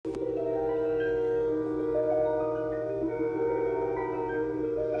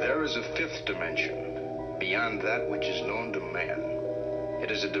There is a fifth dimension, beyond that which is known to man. It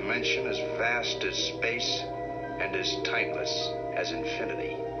is a dimension as vast as space and as timeless as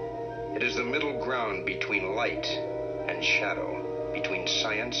infinity. It is the middle ground between light and shadow, between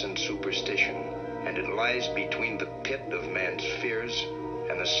science and superstition, and it lies between the pit of man's fears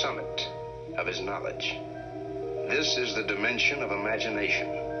and the summit of his knowledge. This is the dimension of imagination.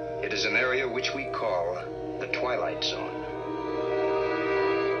 It is an area which we call the Twilight Zone.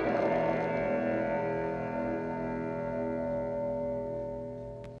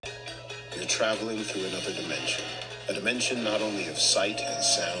 You're traveling through another dimension. A dimension not only of sight and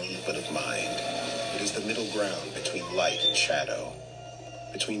sound, but of mind. It is the middle ground between light and shadow,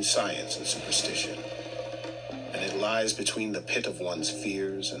 between science and superstition. And it lies between the pit of one's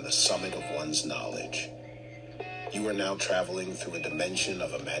fears and the summit of one's knowledge. You are now traveling through a dimension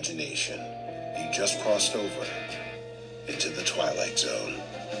of imagination. You just crossed over into the Twilight Zone.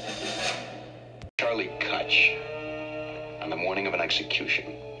 Charlie Kutch, on the morning of an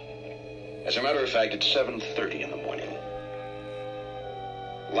execution. As a matter of fact, it's 7:30 in the morning.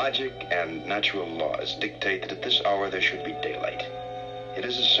 Logic and natural laws dictate that at this hour there should be daylight. It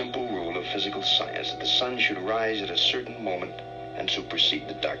is a simple rule of physical science that the sun should rise at a certain moment and supersede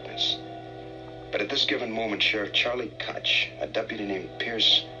the darkness. But at this given moment, Sheriff Charlie Kutch, a deputy named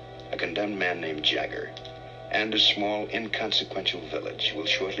Pierce, a condemned man named Jagger, and a small, inconsequential village will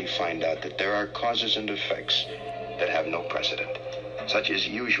shortly find out that there are causes and effects that have no precedent. Such is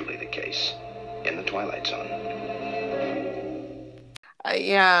usually the case in the Twilight Zone.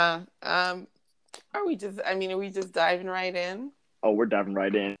 Are we just diving right in? Oh, we're diving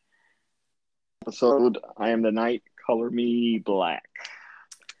right in. Episode, I Am the Night, Color Me Black.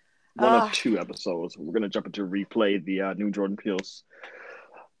 One of two episodes. We're going to jump into replay the new Jordan Peele's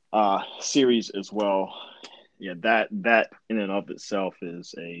series as well. Yeah, that in and of itself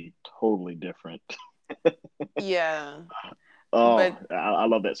is a totally different. Yeah. Oh, but, I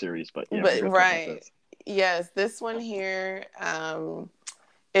love that series, but yeah. But right. Yes, this one here,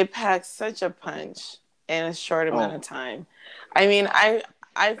 it packs such a punch in a short amount of time. I mean, I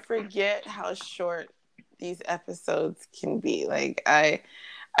forget how short these episodes can be. Like I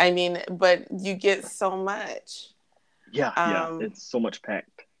mean, but you get so much. Yeah, it's so much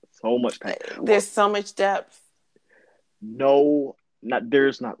packed. So much packed. There's so much depth.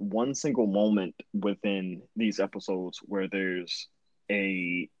 There's not one single moment within these episodes where there's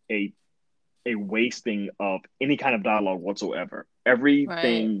a wasting of any kind of dialogue whatsoever.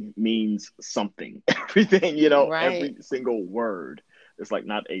 Everything means something. Everything, every single word. It's like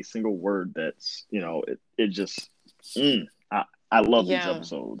not a single word that's, it just, I love these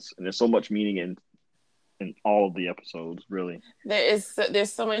episodes. And there's so much meaning in all of the episodes, really. There's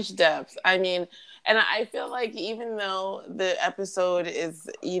so much depth. I mean, and I feel like even though the episode is,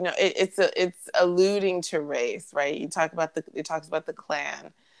 it's alluding to race, right? It talks about the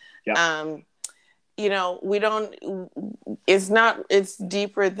Klan. Yeah. It's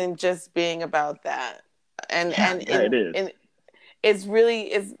deeper than just being about that. It is. And it's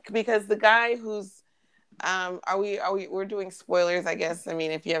really because the guy who's we're doing spoilers, I guess. I mean,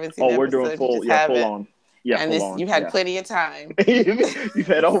 if you haven't seen the episode, we're doing full on. Yeah, and you've had plenty of time. You've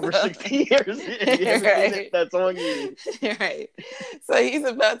had over 60 years. Right. That's on you. Right. So he's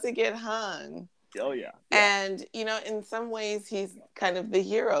about to get hung. Oh, yeah. And, in some ways, he's kind of the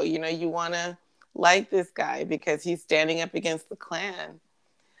hero. You want to like this guy because he's standing up against the Klan.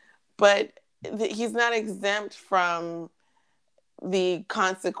 But he's not exempt from the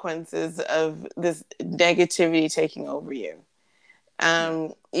consequences of this negativity taking over you.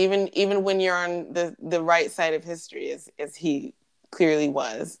 Even when you're on the right side of history, as he clearly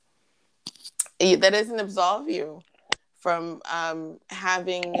was, that doesn't absolve you from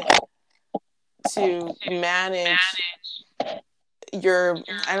having to manage your.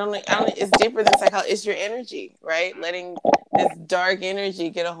 I don't know. It's deeper than psychology. It's your energy, right? Letting this dark energy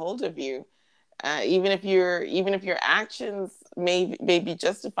get a hold of you, even if your actions may be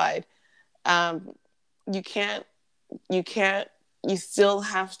justified, you can't. You still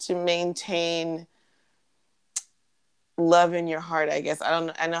have to maintain love in your heart, I guess. I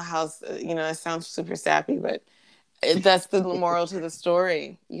know how, it sounds super sappy, but that's the moral to the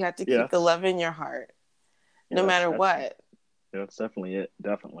story. You have to keep the love in your heart, no matter what. Yeah, that's definitely it.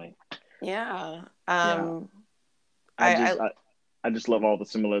 Definitely. Yeah. I just love all the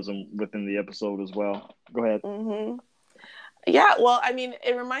symbolism within the episode as well. Go ahead. Mm-hmm. Yeah, well, I mean,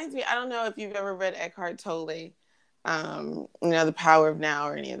 it reminds me, I don't know if you've ever read Eckhart Tolle, The Power of Now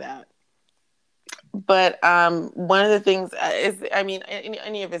or any of that. But one of the things is, I mean,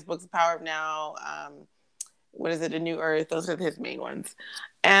 any of his books, The Power of Now, what is it? A New Earth. Those are his main ones.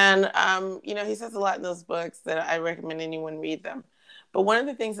 And, he says a lot in those books that I recommend anyone read them. But one of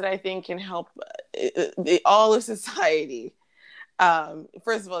the things that I think can help all of society,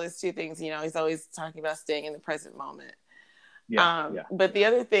 first of all, there's two things, he's always talking about staying in the present moment. But the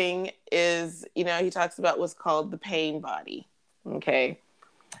other thing is, he talks about what's called the pain body. Okay.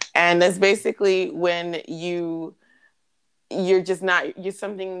 And that's basically when you're just not,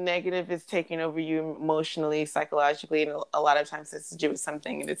 something negative is taking over you emotionally, psychologically, and a lot of times it's to do with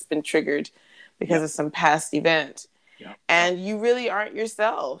something that's been triggered because of some past event. And you really aren't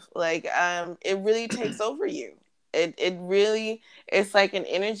yourself. Like, it really takes over you. It really, it's like an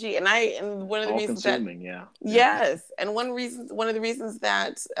energy. And one of the reasons yes. And one of the reasons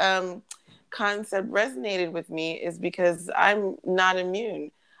that concept resonated with me is because I'm not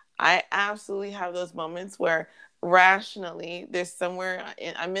immune. I absolutely have those moments where rationally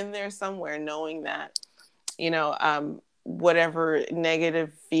I'm in there somewhere knowing that, whatever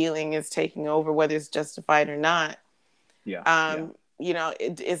negative feeling is taking over, whether it's justified or not. There's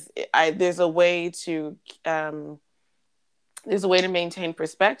a way to maintain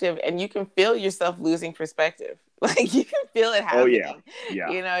perspective, and you can feel yourself losing perspective. Like, you can feel it happening. You know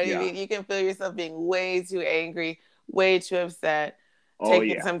what I mean? You can feel yourself being way too angry, way too upset,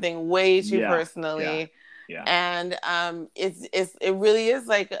 taking something way too personally. And it really is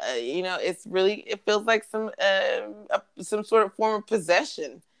like, it feels like some sort of form of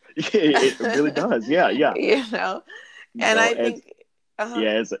possession. It really does. And I think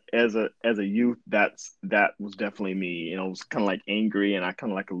as a youth, that was definitely me. It was kind of like angry, and I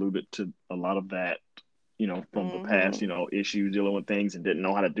kind of like alluded to a lot of that, from the past, issues, dealing with things and didn't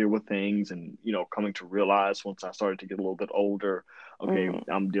know how to deal with things, and coming to realize once I started to get a little bit older, okay,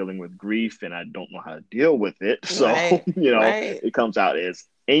 I'm dealing with grief and I don't know how to deal with it. So it comes out as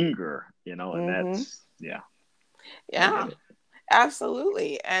anger, and that's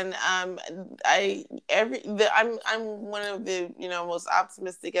absolutely. And I'm one of the most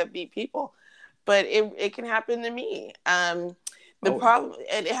optimistic, upbeat people, but it can happen to me. The problem,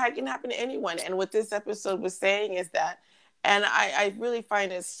 and it can happen to anyone. And what this episode was saying is that, and I really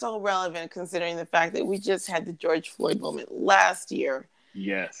find it so relevant considering the fact that we just had the George Floyd moment last year.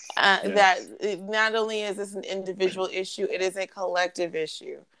 That not only is this an individual issue, it is a collective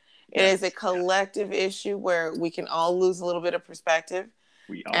issue. It is a collective issue where we can all lose a little bit of perspective.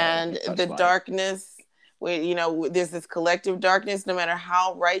 And the darkness, there's this collective darkness, no matter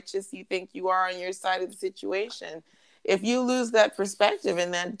how righteous you think you are on your side of the situation. If you lose that perspective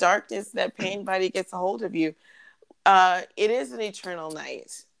and that darkness, that pain body gets a hold of you, it is an eternal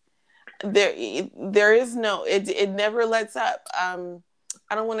night. There is no, it never lets up.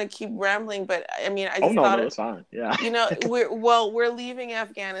 I don't want to keep rambling, but I mean, I just thought it's fine. Yeah. We're leaving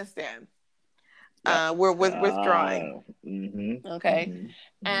Afghanistan. We're withdrawing. Okay.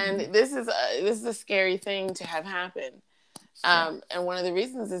 And this is a scary thing to have happen. And one of the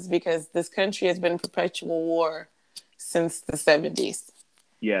reasons is because this country has been in perpetual war since the 70s.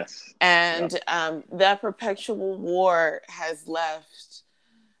 And that perpetual war has left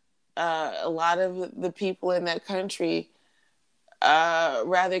a lot of the people in that country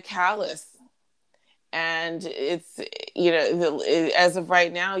rather callous. And it's, as of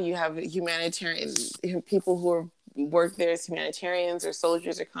right now, you have humanitarian people who work there as humanitarians or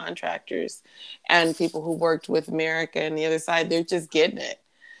soldiers or contractors, and people who worked with America and the other side. They're just getting it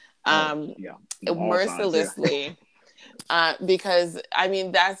mercilessly. Because, I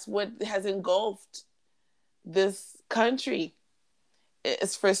mean, that's what has engulfed this country.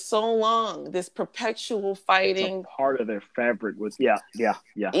 It's for so long, this perpetual fighting. It's a part of their fabric was, right?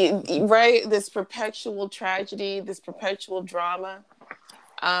 This perpetual tragedy, this perpetual drama.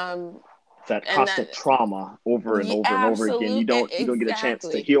 That constant trauma over and over and over again. You don't get a chance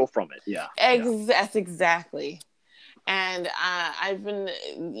to heal from it. That's exactly. And I've been,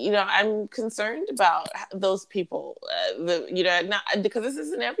 I'm concerned about those people, not because this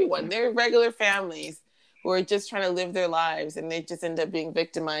isn't everyone. They're regular families who are just trying to live their lives, and they just end up being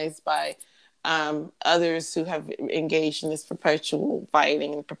victimized by others who have engaged in this perpetual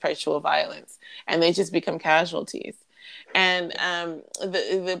fighting and perpetual violence, and they just become casualties. And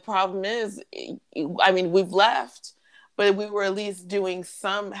the problem is, I mean, we've left, but we were at least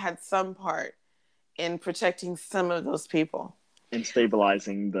had some part in protecting some of those people. And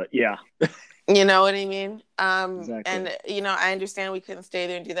stabilizing You know what I mean? Exactly. And, I understand we couldn't stay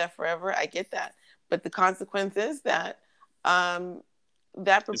there and do that forever. I get that. But the consequence is that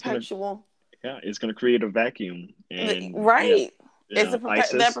that perpetual... It's going to create a vacuum. And, right. It's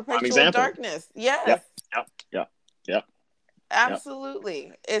that perpetual darkness. Yes. Yep.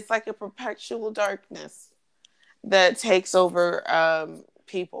 Absolutely. It's like a perpetual darkness. that takes over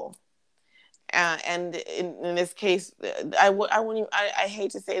people. And in this case, I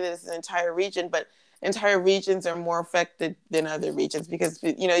hate to say that it's an entire region, but entire regions are more affected than other regions because,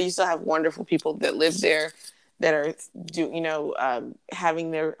 you know, you still have wonderful people that live there that are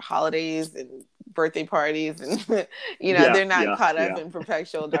having their holidays and birthday parties, and you know, they're not caught up in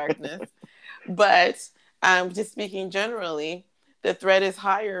perpetual darkness. But just speaking generally, the threat is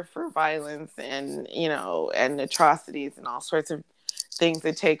higher for violence and, you know, and atrocities and all sorts of things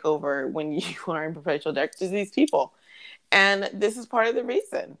that take over when you are in perpetual darkness, these people. And this is part of the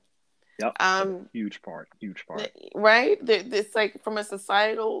reason. Yep. Huge part. Right? It's like, from a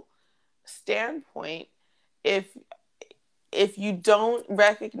societal standpoint, if you don't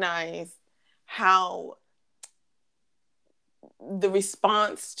recognize how the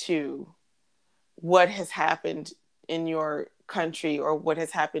response to what has happened in your country or what has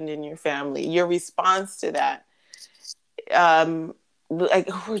happened in your family, your response to that,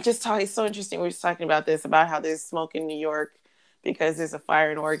 like we're just talking, it's so interesting. We're just talking about this, about how there's smoke in New York because there's a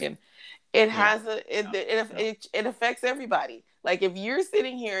fire in Oregon. It has it affects everybody. Like if you're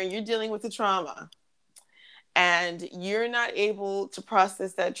sitting here and you're dealing with the trauma and you're not able to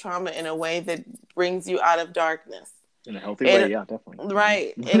process that trauma in a way that brings you out of darkness. In a healthy way, yeah, definitely.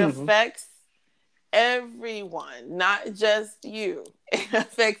 Right. It affects everyone, not just you. It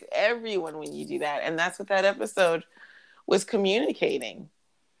affects everyone when you do that. And that's what that episode was communicating.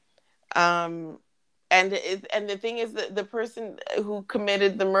 And the thing is that the person who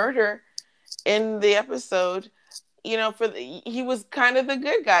committed the murder in the episode, you know, he was kind of the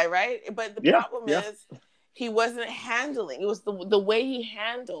good guy, right? But the problem is he wasn't handling. It was the way he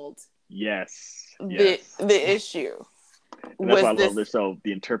handled the issue. That's why I love this show,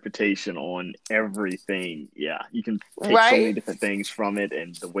 the interpretation on everything. Yeah, you can take so many different things from it,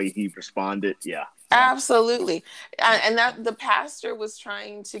 and the way he responded. Yeah. Absolutely. And that the pastor was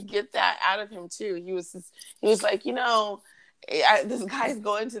trying to get that out of him too. He was like, you know, this guy's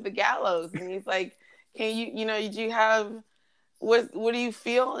going to the gallows, and he's like, can you know, do you have, what do you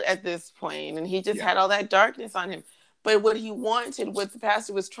feel at this point? And he just had all that darkness on him. But what the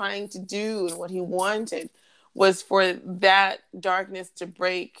pastor was trying to do, and what he wanted was for that darkness to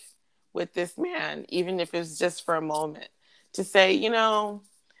break with this man, even if it was just for a moment, to say, you know,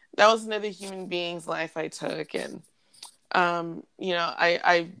 that was another human being's life I took. And, you know,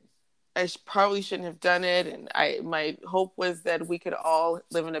 I probably shouldn't have done it. And my hope was that we could all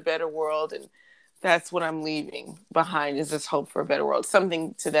live in a better world. And that's what I'm leaving behind, is this hope for a better world.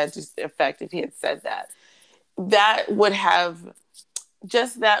 Something to that just effect. If he had said that, that would have,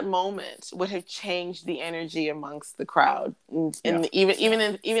 just that moment would have changed the energy amongst the crowd, and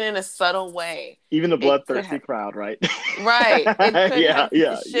even in a subtle way. Even the bloodthirsty crowd, right? Right. It could have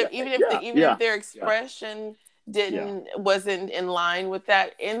even if their expression wasn't in line with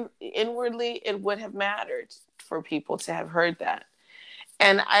that, inwardly, it would have mattered for people to have heard that.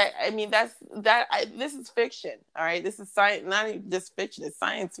 And I mean, this is fiction, all right? This is science, not even just fiction, it's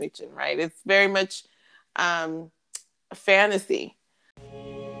science fiction, right? It's very much fantasy.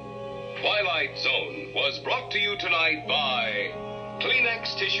 Twilight Zone was brought to you tonight by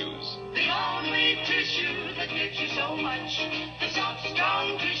Kleenex Tissues. The only tissue that gives you so much. The soft,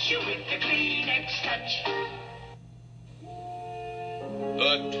 strong tissue with the Kleenex touch.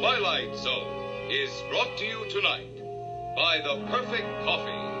 The Twilight Zone is brought to you tonight by the perfect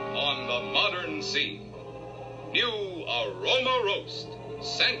coffee on the modern scene. New Aroma Roast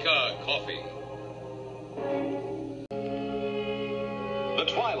Sanka Coffee. The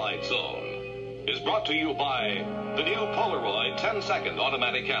Twilight Zone is brought to you by the new Polaroid 10-second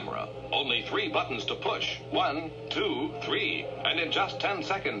automatic camera. Only 3 buttons to push. 1, 2, 3. And in just 10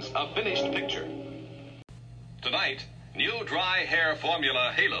 seconds, a finished picture. Tonight, new dry hair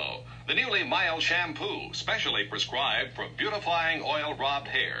formula Halo. The newly mild shampoo, specially prescribed for beautifying oil-robbed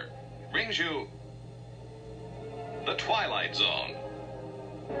hair, brings you The Twilight Zone.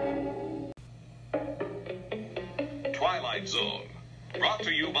 Twilight Zone. Brought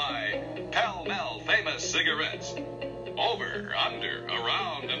to you by Pall Mall Famous Cigarettes. Over, under,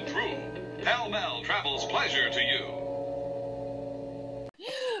 around, and through. Pall Mall travels pleasure to you.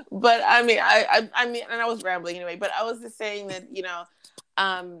 But I mean, I mean, and I was rambling anyway. But I was just saying that, you know,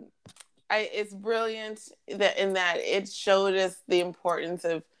 it's brilliant that it showed us the importance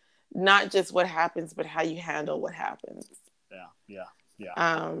of not just what happens, but how you handle what happens. Yeah.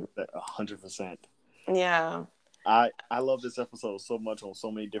 100%. Yeah. I love this episode so much on so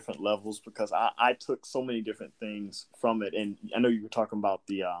many different levels, because I took so many different things from it. And I know you were talking about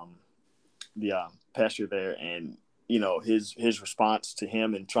the pasture there, and his response to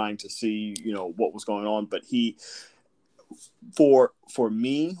him and trying to see, what was going on. But for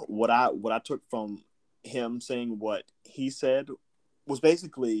me, what I took from him saying what he said was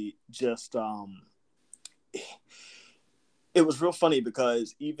basically just, it was real funny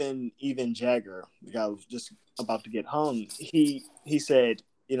because even Jagger, the guy who was just about to get hung, he said,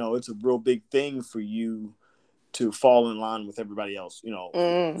 it's a real big thing for you to fall in line with everybody else,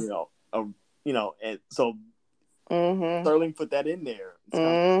 and so Sterling put that in there.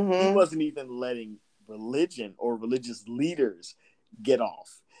 He wasn't even letting religion or religious leaders get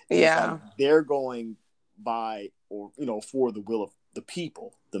off. It's like they're going by, or for the will of the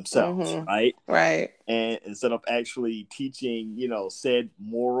people themselves, right? Right. And instead of actually teaching, said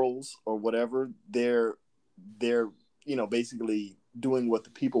morals or whatever, they're basically doing what the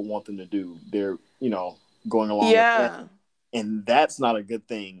people want them to do. They're going along with that, and that's not a good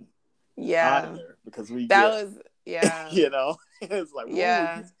thing either, because it's like,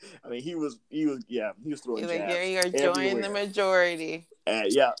 he was throwing like, jabs you're joining the majority.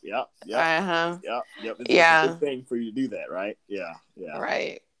 Yep. It's a good thing for you to do that, right? Yeah.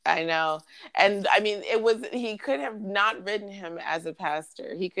 Right. I know. And I mean, he could have not written him as a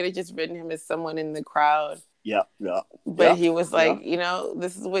pastor. He could have just written him as someone in the crowd. Yeah. But he was like,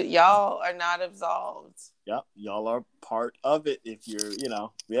 this is what y'all are not absolved. Yep. Y'all are part of it if you're,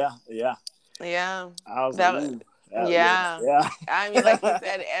 Yeah. I was yeah. I mean, like you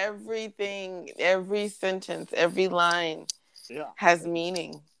said, everything, every sentence, every line has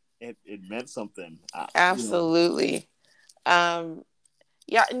meaning. It meant something. Absolutely.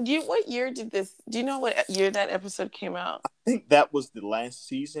 Yeah. And what year do you know what year that episode came out? I think that was the last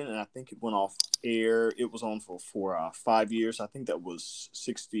season, and I think it went off air. It was on for 5 years. I think that was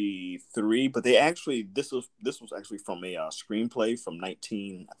 1963. But this was actually from a screenplay from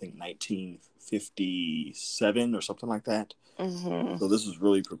 1957 or something like that. Mm-hmm. So this was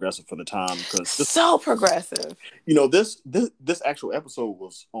really progressive for the time, because so progressive. This actual episode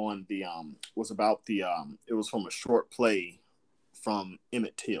was on the about the it was from a short play from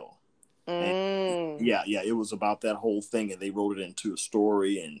Emmett Till. And it was about that whole thing, and they wrote it into a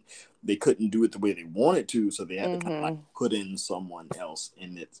story, and they couldn't do it the way they wanted to, so they had to kind of put in someone else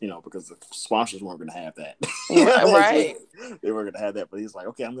in it, because the sponsors weren't going to have that. Right. They weren't going to have that, but he's like,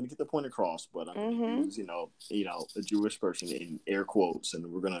 okay, I'm going to get the point across, but I'm going to use, a Jewish person in air quotes, and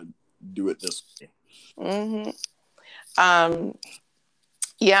we're going to do it this way.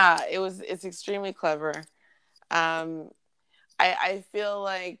 It's extremely clever. I feel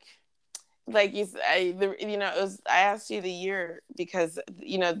like you said, I asked you the year because the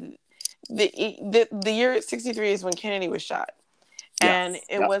year 1963 is when Kennedy was shot, and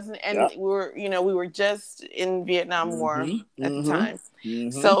it wasn't, and we were just in Vietnam War at the time,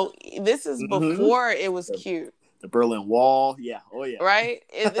 so this is before it was cute. The Berlin Wall, right.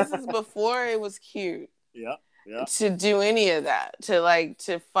 This is before it was cute. To do any of that,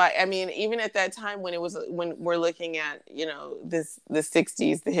 to fight. I mean, even at that time when we're looking at, the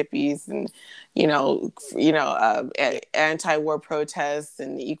 60s, the hippies, and, anti-war protests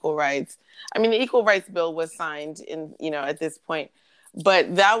and equal rights. I mean, the Equal Rights Bill was signed in, at this point,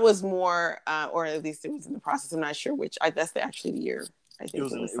 but that was more, or at least it was in the process. I'm not sure which. That's actually the year. I think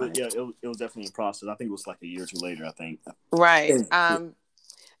it was definitely in process. I think it was like a year or two later, I think. Right.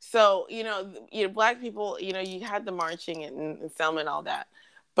 So, Black people, you had the marching and Selma and all that.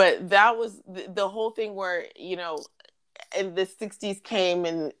 But that was the whole thing where, in the 60s came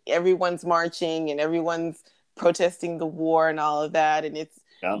and everyone's marching and everyone's protesting the war and all of that. And it's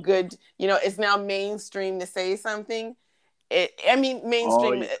good. It's now mainstream to say something.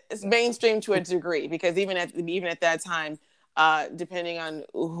 Mainstream. It's mainstream to a degree, because even at that time, depending on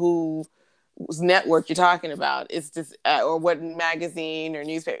whose network you're talking about, it's just or what magazine or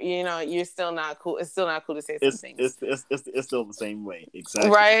newspaper, you're still not cool. It's still not cool to say something. It's still the same way,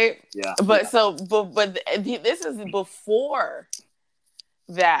 exactly. Right. Yeah. But this is before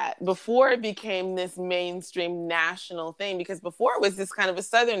that, before it became this mainstream national thing, because before it was this kind of a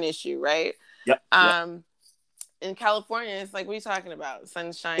Southern issue, right? Yep. In California, it's like, what are you talking about?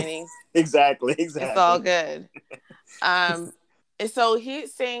 Sun's shining. Exactly. It's all good. And so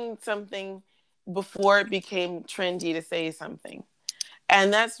he's saying something before it became trendy to say something.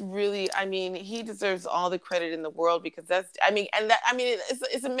 And that's really, he deserves all the credit in the world, because it's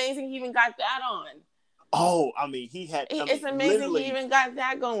amazing he even got that on. Oh, he had. It's amazing he even got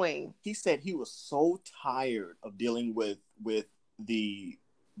that going. He said he was so tired of dealing with the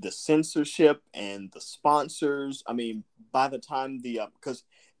censorship and the sponsors. By the time because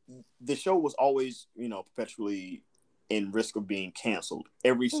the show was always, perpetually in risk of being canceled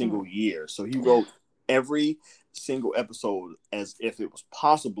every single year. So he wrote every single episode as if it was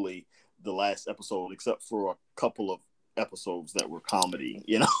possibly the last episode, except for a couple of episodes that were comedy,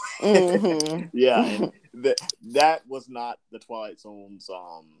 Mm-hmm. Yeah, and that was not the Twilight Zone's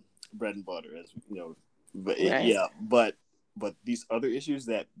bread and butter, as you know. But Right. yeah, but these other issues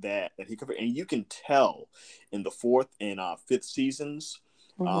that he covered, and you can tell in the fourth and fifth seasons,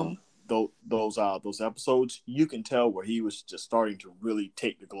 Mm-hmm. those episodes, you can tell where he was just starting to really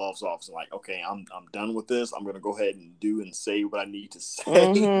take the gloves off. And like, okay, I'm done with this. I'm gonna go ahead and do and say what I need to say,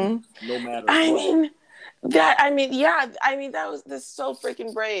 Mm-hmm. no matter I what. mean, that's so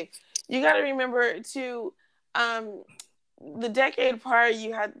freaking brave. You got to remember too, the decade prior,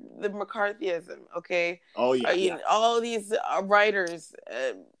 you had the McCarthyism. Okay. Oh yeah, You know, all these writers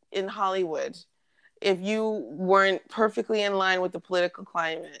in Hollywood. If you weren't perfectly in line with the political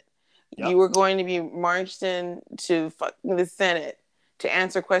climate, Yep. you were going to be marched in to the Senate to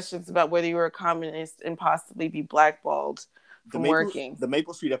answer questions about whether you were a communist and possibly be blackballed from working. The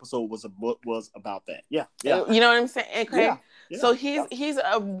Maple Street episode was about that. Yeah. You know what I'm saying? Okay. Yeah. So he's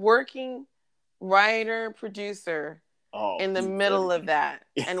a working writer, producer in the middle of that,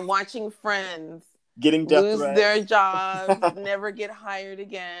 and watching friends getting death lose threats. their jobs, never get hired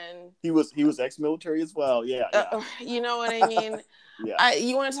again. He was ex-military as well. Yeah. You know what I mean? Yeah.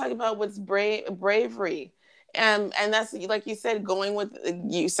 You want to talk about what's bravery, and that's like you said, going with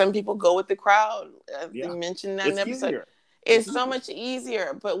you. Some people go with the crowd. You mentioned that in the episode. Easier. It's so much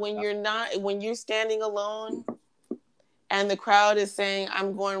easier. But when you're standing alone, and the crowd is saying,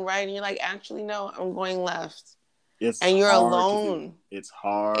 "I'm going right," and you're like, "Actually, no, I'm going left." And you're alone. It's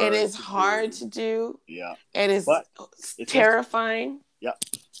hard. It is hard to do. Yeah. It is terrifying. Yeah.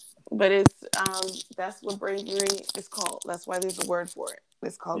 But it's that's what bravery is called. That's why there's a word for it.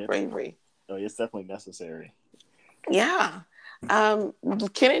 It's called bravery. Oh, it's definitely necessary. Yeah.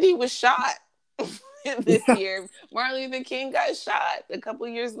 Kennedy was shot this year. Martin Luther King got shot a couple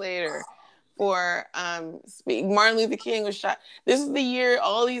years later for Martin Luther King was shot. This is the year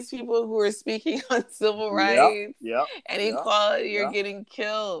all these people who are speaking on civil rights and equality are getting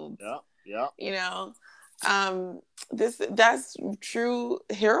killed. Yeah. You know, that's true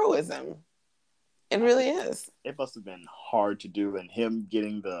heroism. It really is. It must have been hard to do, and him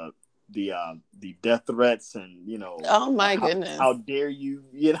getting the death threats, and oh my goodness, how dare you,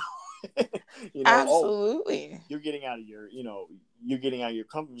 absolutely. You're getting out of your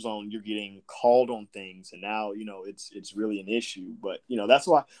comfort zone. You're getting called on things, and now it's really an issue. But that's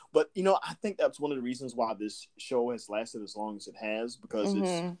why. But I think that's one of the reasons why this show has lasted as long as it has, because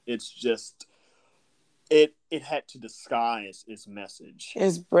it's just it had to disguise its message.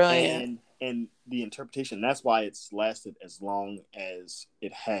 It's brilliant. And the interpretation, that's why it's lasted as long as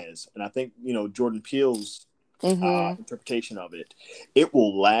it has. And I think, Jordan Peele's interpretation of it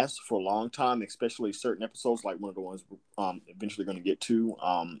will last for a long time, especially certain episodes, like one of the ones we're eventually going to get to,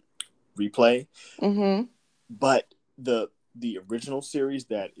 Replay. But the original series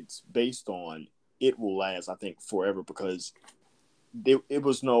that it's based on, it will last, I think, forever, because it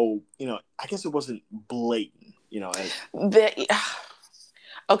was no, I guess it wasn't blatant,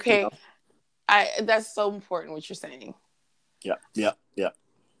 okay. That's so important what you're saying. Yeah.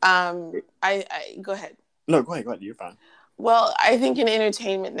 I go ahead. No, go ahead. You're fine. Well, I think in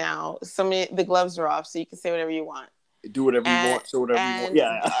entertainment now, the gloves are off, so you can say whatever you want. Do whatever you want, so whatever you want.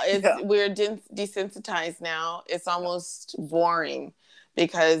 Yeah. We're desensitized now. It's almost boring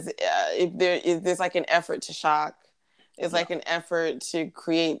because if there's like an effort to shock. It's like an effort to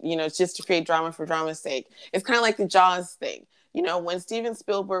create, just to create drama for drama's sake. It's kind of like the Jaws thing. When Steven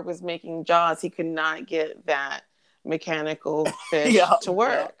Spielberg was making Jaws, he could not get that mechanical fish to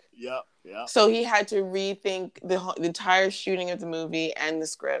work. Yeah. So he had to rethink the entire shooting of the movie and the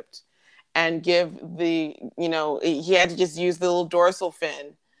script, and give he had to just use the little dorsal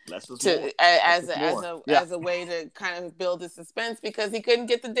fin as a way to kind of build the suspense, because he couldn't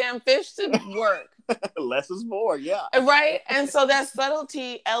get the damn fish to work. Less is more, yeah. Right? And so that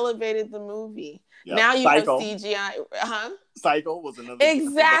subtlety elevated the movie. Yep. Now you have CGI. Psycho was another.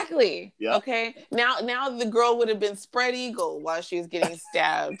 Exactly. Yeah. Okay. Now the girl would have been spread eagle while she was getting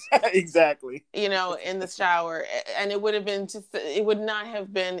stabbed. Exactly. In the shower, and it would not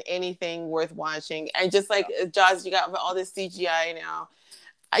have been anything worth watching. And just like Jaws, you got all this CGI now.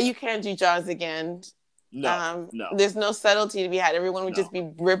 You can't do Jaws again. No. There's no subtlety to be had. Everyone would just be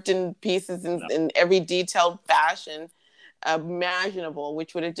ripped in pieces in every detailed fashion imaginable,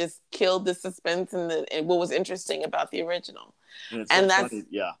 which would have just killed the suspense and what was interesting about the original. And that's funny.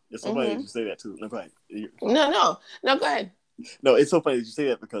 Yeah, it's so funny that you say that too. No, go ahead. No, go ahead. No, it's so funny that you say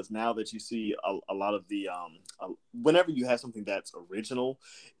that, because now that you see a lot of the whenever you have something that's original,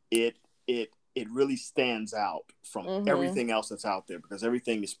 it it really stands out from everything else that's out there, because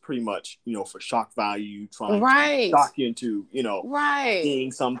everything is pretty much, for shock value, trying to shock you into,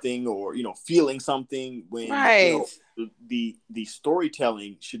 seeing something or, feeling something, when, the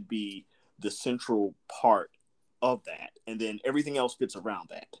storytelling should be the central part of that. And then everything else fits around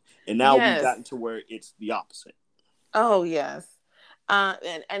that. And now we've gotten to where it's the opposite. Oh, yes.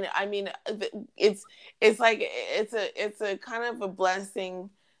 And I mean, it's like, it's a kind of a blessing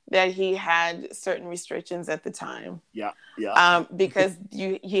that he had certain restrictions at the time. Yeah. Yeah. Because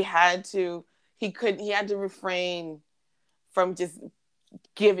he had to refrain from just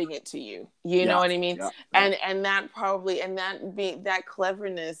giving it to you. You know what I mean? Yeah. And that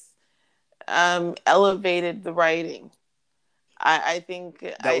cleverness elevated the writing. I think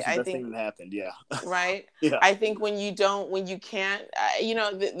that was the best thing that happened. Yeah. Right. Yeah. I think when you can't,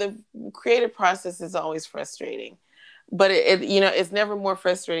 the creative process is always frustrating, but it's never more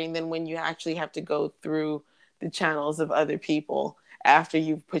frustrating than when you actually have to go through the channels of other people after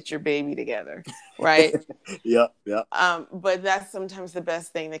you've put your baby together. Right. Yeah. But that's sometimes the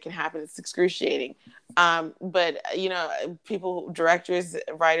best thing that can happen. It's excruciating. But people, directors,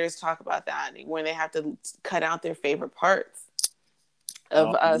 writers talk about that when they have to cut out their favorite parts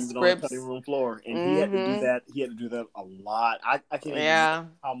of scripts on the cutting room floor, and he had to do that. He had to do that a lot. I can't even imagine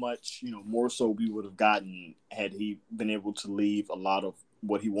how much more so we would have gotten had he been able to leave a lot of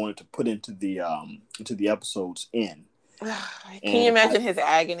what he wanted to put into the episodes in. Can you imagine his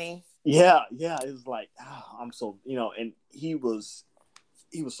agony? Yeah. It was like, I'm so and he was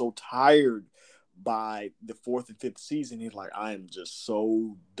so tired by the 4th and 5th season. He's like, I am just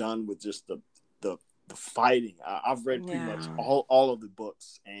so done with just the fighting. I've read pretty much all of the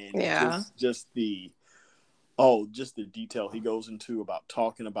books, and just the detail he goes into about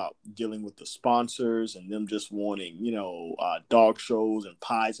talking about dealing with the sponsors and them just wanting dog shows and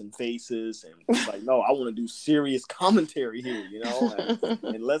pies and faces, and it's like, no, I want to do serious commentary here,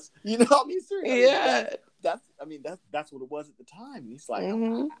 and let's seriously, that's what it was at the time. And he's like,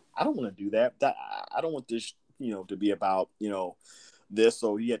 I don't want to do that. I don't want this to be about this.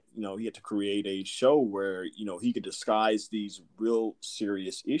 So he had to create a show where he could disguise these real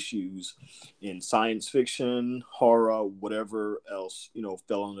serious issues in science fiction, horror, whatever else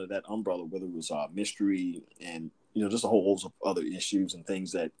fell under that umbrella, whether it was mystery and just a whole host of other issues and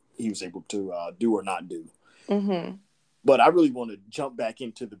things that he was able to do or not do. But I really want to jump back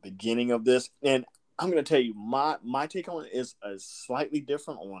into the beginning of this, and I'm going to tell you my take on it is slightly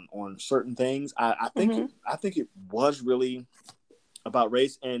different on certain things. I think it was really about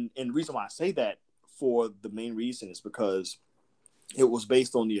race, and the reason why I say that, for the main reason, is because it was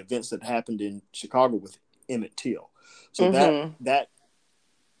based on the events that happened in Chicago with Emmett Till. So that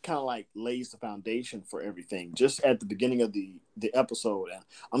kind of like lays the foundation for everything just at the beginning of the episode. And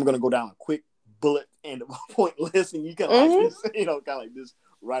I'm going to go down a quick bullet and point list, and you can like this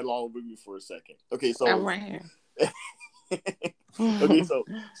right along with me for a second. Okay, so I'm right here. Okay,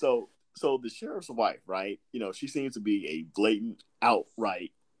 so the sheriff's wife, right? She seems to be a blatant,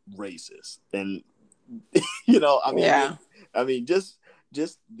 outright racist, and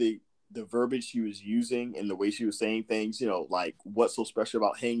just the verbiage she was using and the way she was saying things, like, what's so special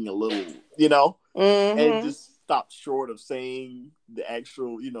about hanging a little, and just stopped short of saying the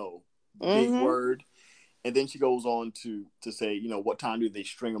actual, big word, and then she goes on to say, what time do they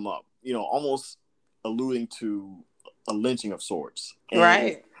string them up? Almost alluding to a lynching of sorts,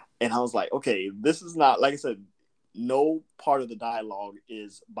 right? And I was like, okay, this is not, like I said, no part of the dialogue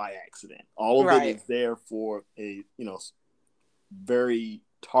is by accident. All of it is there for a, very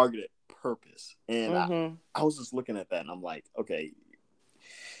targeted purpose. And I was just looking at that, and I'm like, okay.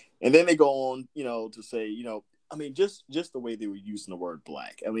 And then they go on, to say, just the way they were using the word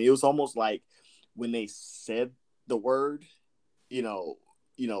black. I mean, it was almost like when they said the word, now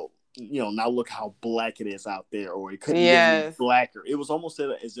look how black it is out there, or it couldn't be blacker. It was almost said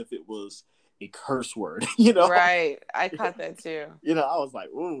as if it was a curse word, Right. I caught that too. I was like,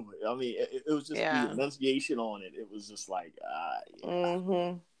 ooh. I mean, it was just the enunciation on it. It was just like,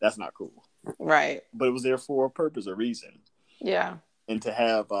 that's not cool. Right. But it was there for a purpose, a reason. Yeah. And to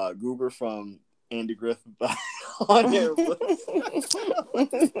have Goober from Andy Griffith on there,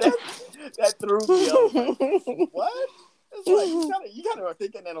 that threw me. I was like, what? It's like, you kind of are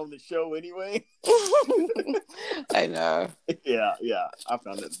thinking that on the show anyway. I know. Yeah. I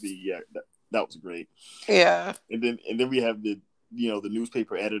found that to be that was great. Yeah. And then we have the the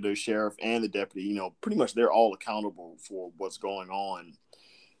newspaper editor, sheriff, and the deputy. Pretty much they're all accountable for what's going on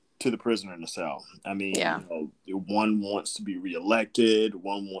to the prisoner in the cell. I mean, one wants to be reelected,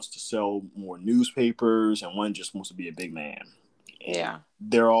 one wants to sell more newspapers, and one just wants to be a big man. And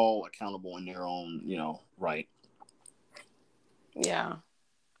they're all accountable in their own, right. Yeah.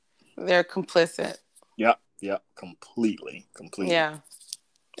 They're complicit. Yep, completely. Yeah,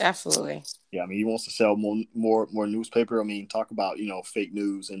 absolutely. Yeah, I mean, he wants to sell more newspaper. I mean, talk about fake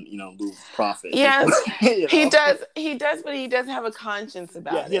news and lose profit. Yes, he know? does. He does, but he does have a conscience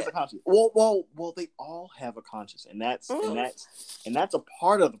about Yeah, he has a conscience. Well, they all have a conscience, and that's a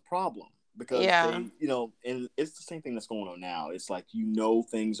part of the problem because they, and it's the same thing that's going on now. It's like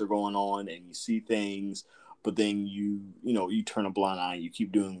things are going on and you see things, but then you turn a blind eye and you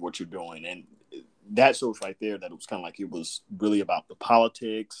keep doing what you're doing, and that shows right there that it was kind of like it was really about the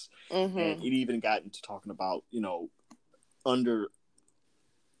politics, and it even got into talking about under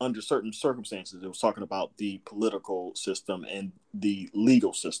certain circumstances, it was talking about the political system and the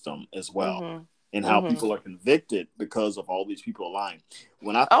legal system as well, and how people are convicted because of all these people lying.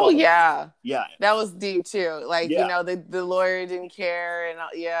 When I that was deep too. Like the lawyer didn't care, and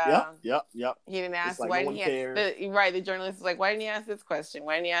Yep. He didn't ask like why no didn't he the journalist was like, why didn't he ask this question?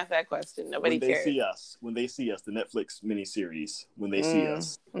 Why didn't he ask that question? Nobody cared. When they see us, the Netflix miniseries, when they see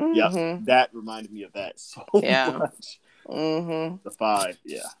us, that reminded me of that so much. The 5,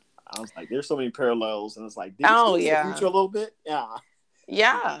 I was like, there's so many parallels, and it's like, did you see the future a little bit?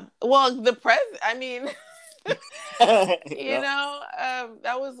 Yeah. Well, the president. I mean, that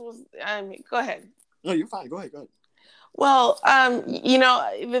was. I mean, go ahead. No, you're fine. Go ahead. Well,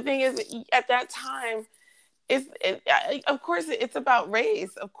 the thing is, at that time, of course, it's about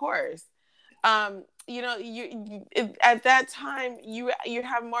race. Of course, at that time, you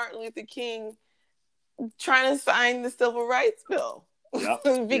have Martin Luther King trying to sign the Civil Rights Bill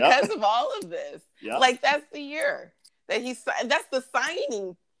because of all of this. Like that's the year that that's the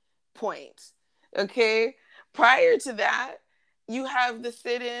signing point. Okay. Prior to that, you have the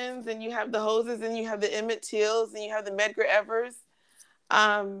sit-ins and you have the hoses and you have the Emmett Tills and you have the Medgar Evers.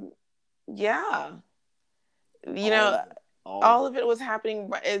 All of it was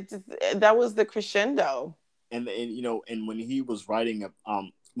happening. That was the crescendo. And when he was writing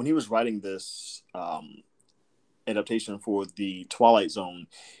this adaptation for the Twilight Zone,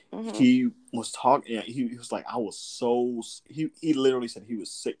 he was talking. He was like, he literally said he was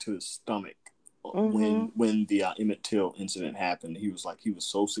sick to his stomach when the Emmett Till incident happened. He was like, he was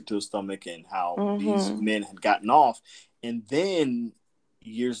so sick to his stomach, and how these men had gotten off. And then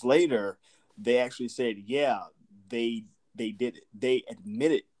years later, they actually said, they did it. They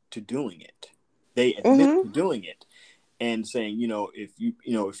admitted to doing it. And saying,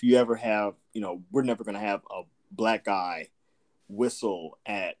 if you ever have, we're never going to have a black guy whistle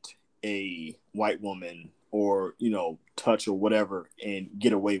at a white woman or, touch or whatever and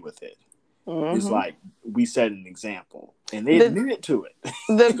get away with it. It's like, we set an example, and they admitted to it.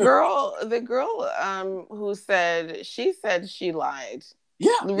 the girl who said she lied.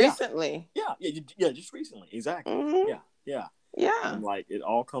 Recently. Just recently. Exactly. Yeah. And like, it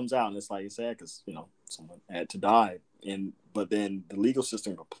all comes out, and it's like, it's sad because someone had to die, but then the legal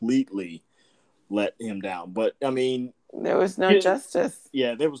system completely let him down. But I mean, there was no justice.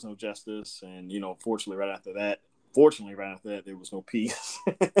 Yeah, there was no justice, and fortunately, right after that, there was no peace.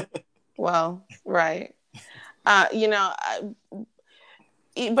 Well, right. But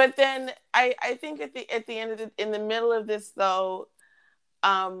then I think at the end of in the middle of this though,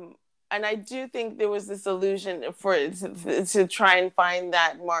 and I do think there was this illusion to try and find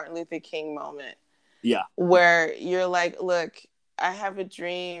that Martin Luther King moment. Yeah. Where you're like, look, I have a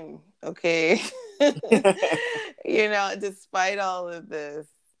dream, okay? Despite all of this,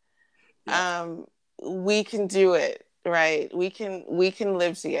 we can do it, right? We can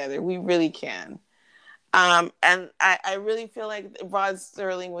live together. We really can. And I really feel like Rod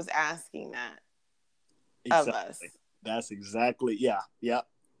Serling was asking that of us. That's exactly,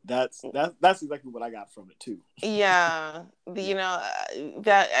 That's exactly what I got from it too. Yeah,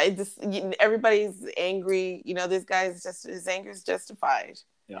 that everybody's angry. This guy's his anger is justified.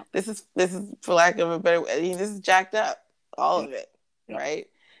 Yeah, this is for lack of a better way. This is jacked up, all of it, right?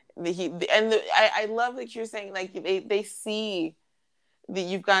 I love that you're saying like they see that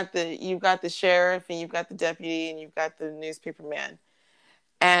you've got the sheriff and you've got the deputy and you've got the newspaper man,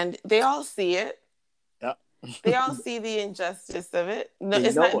 and they all see it. Yeah, they all see the injustice of it. No,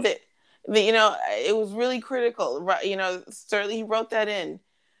 it's not that. It was really critical, right? Certainly he wrote that in.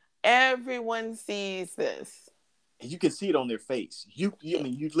 Everyone sees this. You can see it on their face. You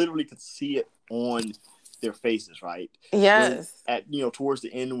literally could see it on their faces, right? Yes. Towards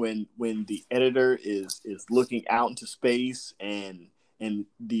the end, when the editor is looking out into space and and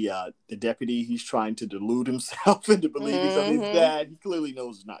the deputy, he's trying to delude himself into believing something that he clearly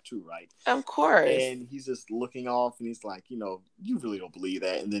knows is not true, right? Of course. And he's just looking off, and he's like, you really don't believe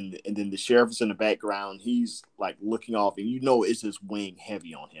that. And then the sheriff is in the background. He's like looking off, and it's just weighing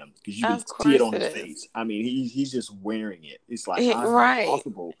heavy on him because you can see it on his face. I mean, he's just wearing it. It's like right.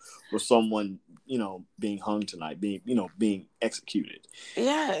 possible for someone being hung tonight, being executed.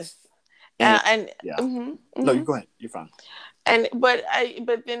 Yes. And yeah. No, you go ahead. You're fine. But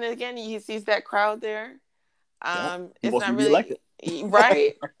then again, he sees that crowd there. It's not really elected.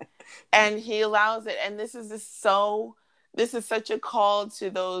 Right. And he allows it. And this is such a call to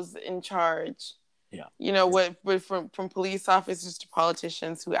those in charge. Yeah. From police officers to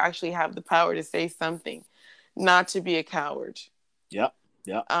politicians who actually have the power to say something, not to be a coward. Yep.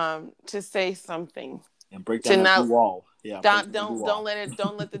 Yeah. To say something. And break down the wall. Yeah. Don't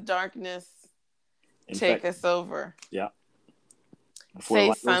let the darkness take us over. Yeah.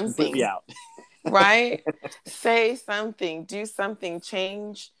 Say something. Right? Say something. Do something.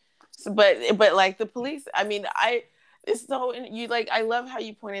 Change. But like the police, I mean, I love how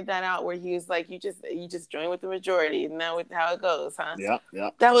you pointed that out, where he was like, you just join with the majority, and that was how it goes, huh? Yeah.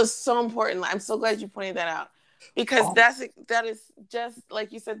 That was so important. I'm so glad you pointed that out, because that is just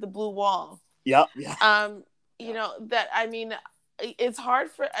like you said, the blue wall. Yeah. It's hard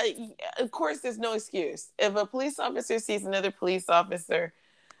for. Of course, there's no excuse if a police officer sees another police officer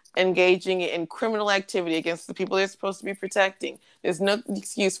engaging in criminal activity against the people they're supposed to be protecting. There's no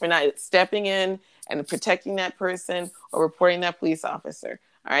excuse for not stepping in and protecting that person or reporting that police officer.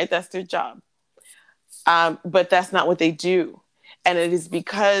 All right, that's their job. But that's not what they do, and it is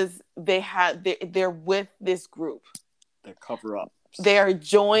because they're with this group. They cover up. They are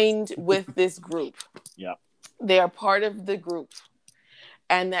joined with this group. Yeah, they are part of the group,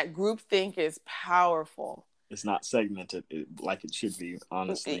 and that group think is powerful. It's not segmented like it should be,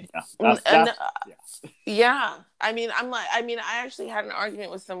 honestly. Yeah. I actually had an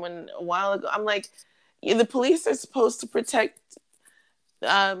argument with someone a while ago. I'm like, the police are supposed to protect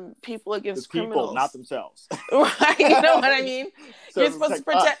people against criminals, not themselves. Right? You know what I mean? So you're supposed to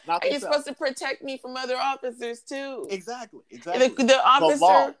protect. You're supposed to protect me from other officers too. Exactly. The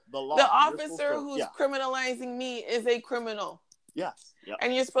officer, the law. The officer who's criminalizing me is a criminal. Yes. Yep.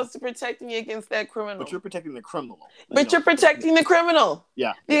 And you're supposed to protect me against that criminal. But you're protecting the criminal. You're protecting the criminal.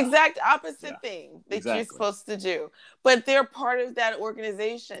 Yeah. The exact opposite thing that you're supposed to do. But they're part of that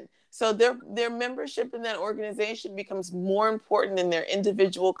organization. So their membership in that organization becomes more important than their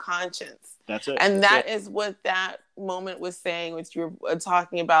individual conscience. That's it. And that is what that moment was saying, which you're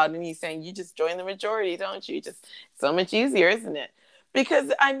talking about. And he's saying, you just join the majority, don't you? Just so much easier, isn't it?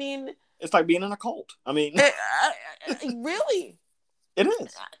 Because, I mean... It's like being in a cult. I mean... really? It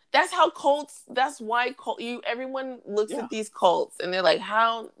is. That's why everyone looks at these cults and they're like,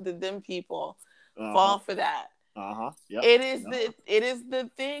 how did them people fall for that? Yep. It is the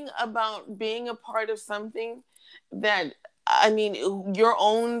thing about being a part of something that, I mean, your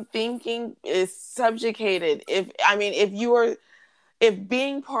own thinking is subjugated. If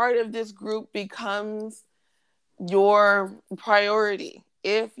being part of this group becomes your priority,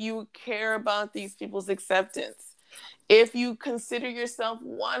 if you care about these people's acceptance, if you consider yourself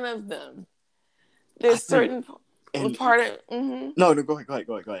one of them, there's certain part of... No, go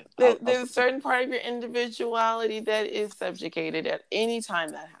ahead. There's a certain part of your individuality that is subjugated at any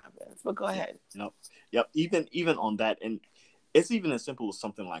time that happens. But go ahead. Nope. Yep. Even on that, and it's even as simple as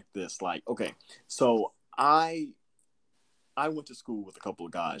something like this. Like, okay, so I went to school with a couple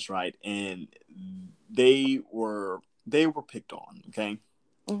of guys, right? And they were picked on, okay?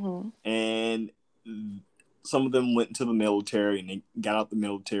 And some of them went into the military, and they got out the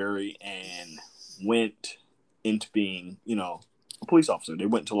military and went into being, a police officer. They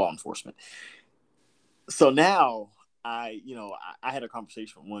went into law enforcement. So now I had a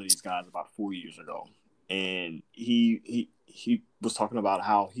conversation with one of these guys about 4 years ago, and he was talking about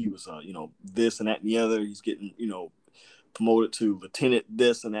how he was, this and that and the other. He's getting, promoted to lieutenant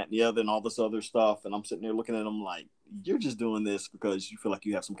this and that and the other and all this other stuff. And I'm sitting there looking at him like, you're just doing this because you feel like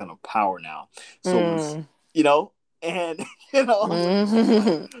you have some kind of power now. So, and,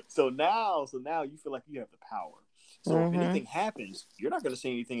 so now you feel like you have the power. So if anything happens, you're not going to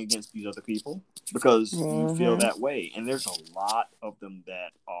say anything against these other people because you feel that way. And there's a lot of them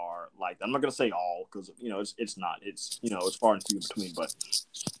that are like that. I'm not going to say all because, it's not. It's, it's far and few in between. But,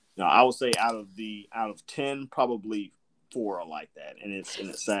 I would say out of 10, probably 4 are like that. And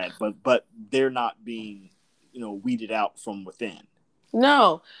it's sad. But they're not being, weeded out from within.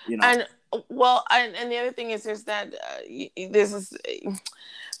 No. You know. And well, and the other thing is there's that there's this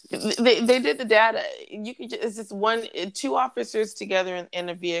they did the data. You could just, it's just two officers together in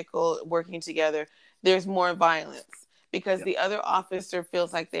a vehicle working together. There's more violence because the other officer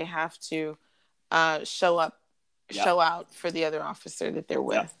feels like they have to show out for the other officer that they're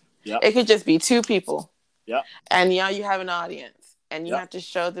with. It could just be two people. And now you have an audience, and you have to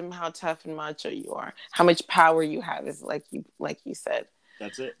show them how tough and macho you are, how much power you have. Is like you said.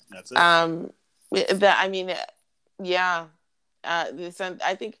 That's it. I mean, yeah.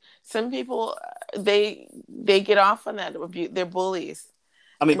 I think some people they get off on that. They're bullies.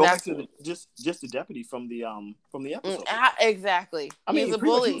 I mean, go back to just the deputy from the episode. Exactly. I mean, he's a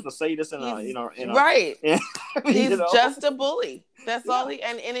bully. He was a sadist and right. He's know? just a bully. That's all he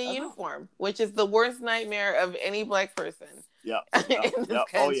and in a uniform, which is the worst nightmare of any black person. In this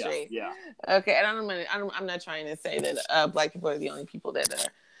country. Oh, okay, and I'm not trying to say that black people are the only people that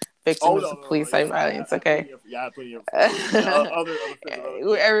are victims of police violence. Okay. Plenty of other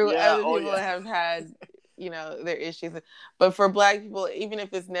people have had their issues, but for black people, even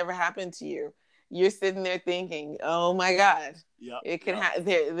if it's never happened to you, you're sitting there thinking, oh my god, it can happen.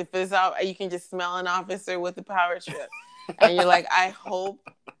 If it's out, you can just smell an officer with a power trip, and you're like, I hope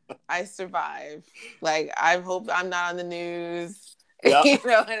I survive. Like, I hope I'm not on the news. You know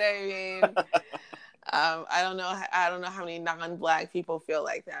what I mean? I don't know how many non-black people feel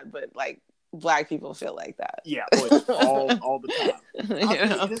like that, but like black people feel like that. Yeah, all the time.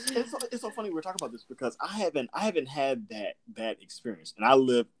 It's so funny we're talking about this because I haven't had that experience, and I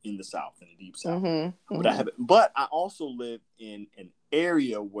live in the South, in the deep South, but I haven't. But I also live in an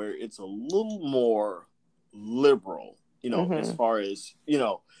area where it's a little more liberal, as far as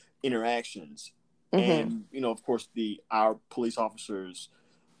interactions, and of course our police officers.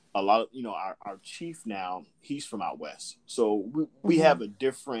 A lot of our chief now, he's from out west, so we have a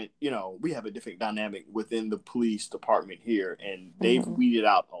different dynamic within the police department here, and they've weeded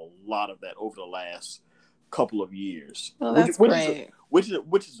out a lot of that over the last couple of years. Well, that's great. Which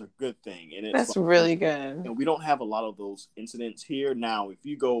is a good thing, and that's really good. And we don't have a lot of those incidents here now. If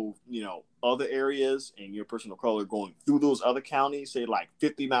you go other areas and you're a person of color going through those other counties, say like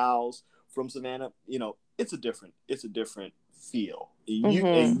 50 miles from Savannah, it's a different feel.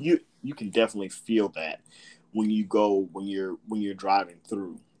 You can definitely feel that when you're driving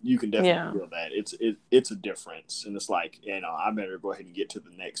through. You can definitely feel that it's a difference, and it's like I better go ahead and get to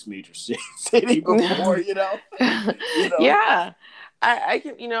the next major city before Yeah, I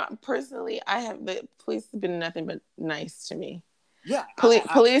can personally. The police have been nothing but nice to me. Yeah,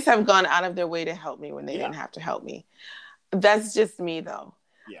 police have gone out of their way to help me when they didn't have to help me. That's just me though.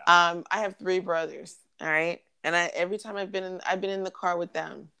 Yeah. I have 3 brothers. All right. And every time I've been in the car with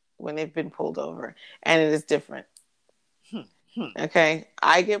them when they've been pulled over, and it is different. Okay,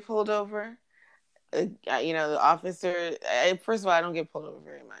 I get pulled over. The officer. First of all, I don't get pulled over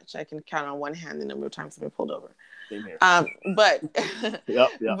very much. I can count on one hand the number of times I've been pulled over. Same here. But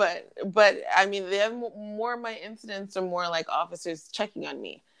but I mean, more of my incidents are more like officers checking on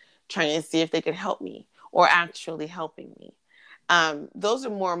me, trying to see if they could help me or actually helping me. Those are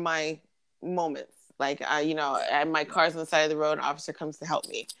more my moments. Like, my car's on the side of the road, an officer comes to help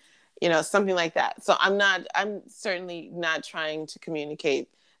me, something like that. So I'm certainly not trying to communicate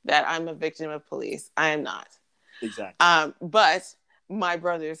that I'm a victim of police. I am not. Exactly. But my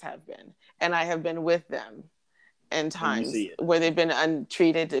brothers have been, and I have been with them in times where they've been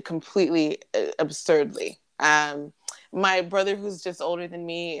treated completely absurdly. My brother, who's just older than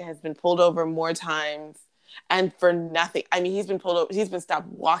me, has been pulled over more times. And for nothing. I mean, he's been pulled over. He's been stopped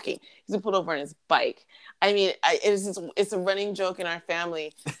walking. He's been pulled over on his bike. I mean, it's a running joke in our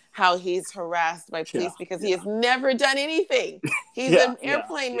family how he's harassed by police because he has never done anything. He's an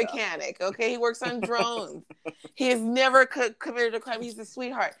airplane mechanic. Okay, he works on drones. He has never committed a crime. He's a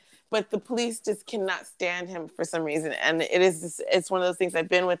sweetheart. But the police just cannot stand him for some reason. And it's one of those things. I've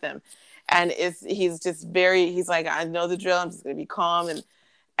been with him, and he's like, I know the drill. I'm just gonna be calm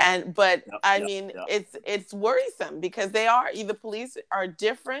it's worrisome because the police are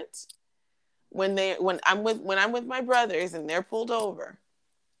different when I'm with my brothers and they're pulled over.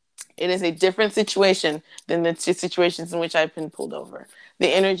 It is a different situation than the 2 situations in which I've been pulled over. The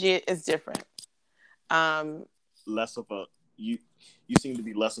energy is different. Less of you seem to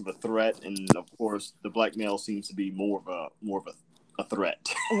be less of a threat, and of course the black male seems to be more of a threat.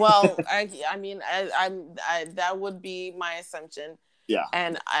 Well, I mean, that would be my assumption. Yeah.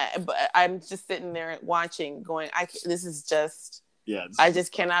 And I'm just sitting there watching, going, this is just, I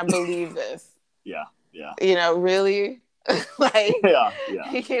just cannot believe this. Yeah. Really? Like, yeah.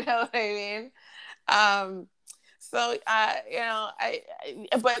 You know what I mean? So,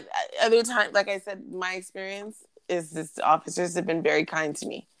 but other time, like I said, my experience is this officers have been very kind to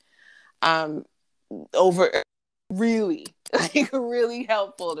me. Over really, like really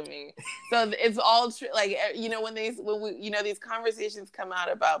helpful to me. So it's all true. Like, when these conversations come out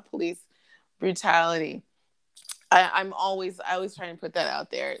about police brutality, I always try and put that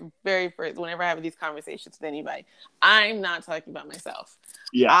out there. Very first, whenever I have these conversations with anybody, I'm not talking about myself.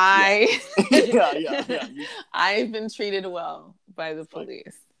 Yeah. I've been treated well by the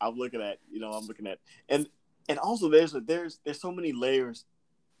police. I'm looking at, and also there's so many layers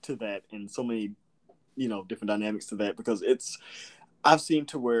to that, and so many, different dynamics to that, because I've seen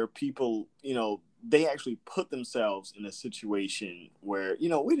to where people, they actually put themselves in a situation where,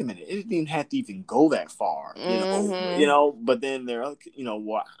 wait a minute, it didn't even have to even go that far, but then they're,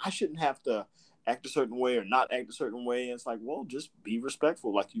 well, I shouldn't have to act a certain way or not act a certain way. And it's like, well, just be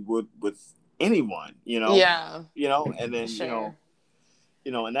respectful like you would with anyone, Yeah. And then, sure.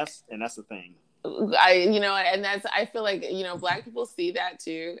 And that's the thing. I feel like, Black people see that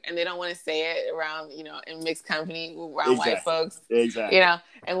too, and they don't want to say it around, in mixed company around white folks. Exactly.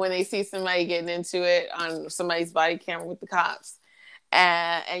 And when they see somebody getting into it on somebody's body camera with the cops,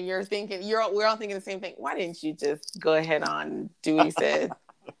 and you're thinking, we're all thinking the same thing. Why didn't you just go ahead on and do what he said?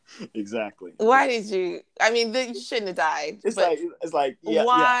 Exactly. Why did you? I mean, you shouldn't have died. It's like, yeah.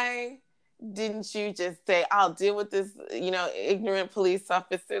 Why didn't you just say, "I'll deal with this," ignorant police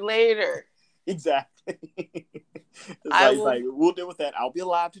officer later? Exactly. It's like we'll deal with that. I'll be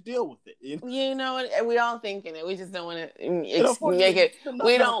alive to deal with it. And we all thinking it. We just don't want to make it.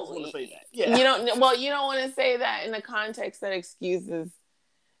 We don't want to say that. Yeah. You don't want to say that in a context that excuses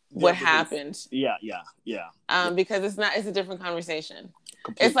what happened. Yeah. Because it's a different conversation.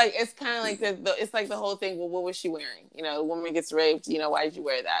 Completely. It's kind of like it's like the whole thing. Well, what was she wearing? The woman gets raped. Why did you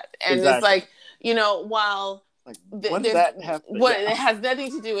wear that? And exactly. It's like, while it has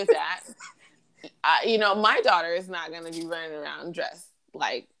nothing to do with that. My daughter is not going to be running around dressed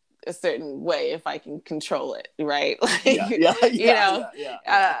like a certain way if I can control it, right? Like, it's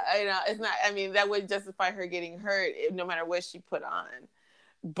not. I mean, that would justify her getting hurt no matter what she put on.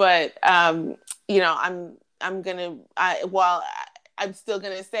 But I'm still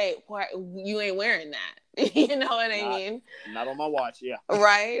gonna say, why you ain't wearing that? You know what I mean? Not on my watch, yeah.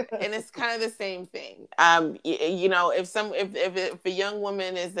 Right, and it's kind of the same thing. If a young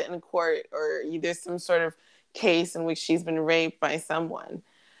woman is in court or there's some sort of case in which she's been raped by someone,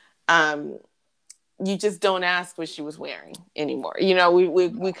 you just don't ask what she was wearing anymore.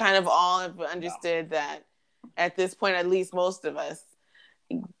 We kind of all have understood that at this point, at least most of us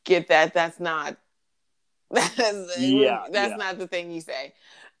get that that's not not the thing you say,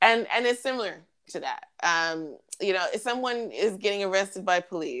 and it's similar to that. If someone is getting arrested by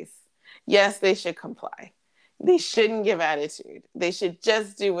police, yes, they should comply. They shouldn't give attitude. They should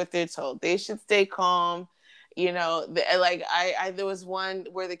just do what they're told. They should stay calm. There was one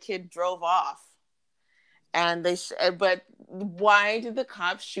where the kid drove off, and but why did the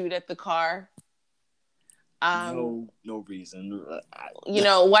cops shoot at the car? No reason.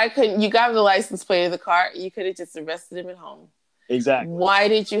 Why couldn't you got the license plate of the car? You could have just arrested him at home. Exactly. Why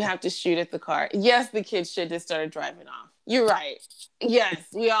did you have to shoot at the car? Yes, the kid should have started driving off. You're right. Yes,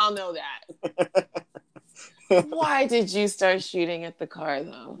 we all know that. Why did you start shooting at the car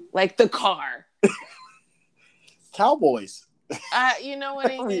though? Like the car. Cowboys. You know what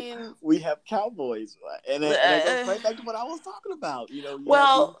I mean? We have cowboys, and it goes right back to what I was talking about. You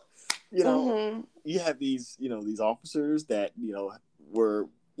have these, these officers that, were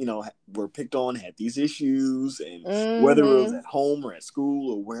picked on, had these issues, and whether it was at home or at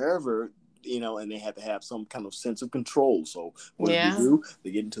school or wherever, and they had to have some kind of sense of control. So what do they do?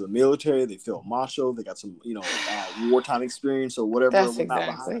 They get into the military, they feel macho, they got some, wartime experience or whatever. That's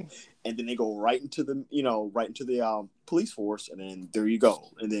exactly. And then they go right into the police force, and then there you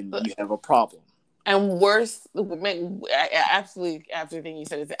go. And then you have a problem. And worse, absolutely, everything you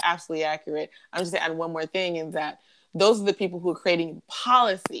said is absolutely accurate. I'm just going to add one more thing, is that those are the people who are creating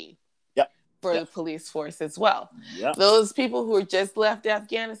policy for the police force as well. Yep. Those people who are just left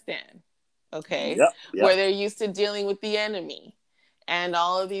Afghanistan, okay, where they're used to dealing with the enemy, and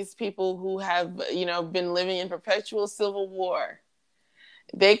all of these people who have, been living in perpetual civil war.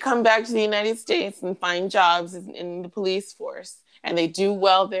 They come back to the United States and find jobs in the police force, and they do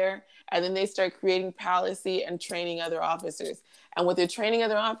well there. And then they start creating policy and training other officers. And what they're training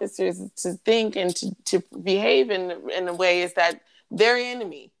other officers to think and to behave in a way is that they're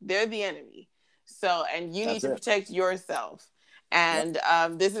enemy. They're the enemy. So, and you need to protect yourself. And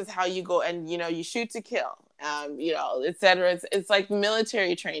this is how you go. And, you shoot to kill. et cetera. It's like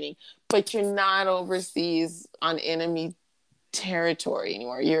military training, but you're not overseas on enemy territory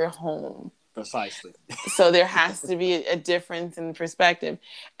anymore. You're home. Precisely. So there has to be a difference in perspective.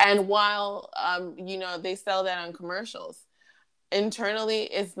 And while, they sell that on commercials, internally,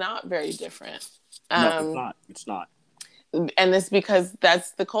 it's not very different. No, it's not. It's not. And it's because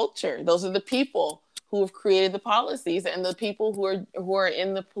that's the culture. Those are the people who have created the policies and the people who are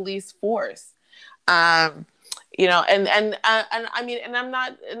in the police force. And I'm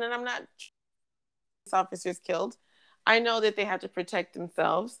not officers killed. I know that they have to protect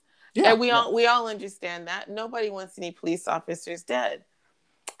themselves. Yeah, and we all understand that. Nobody wants any police officers dead.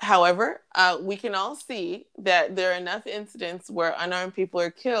 However, we can all see that there are enough incidents where unarmed people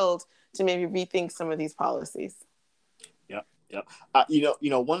are killed to maybe rethink some of these policies. Yep.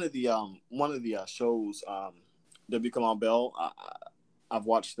 One of the shows, W. Kamau Bell. I've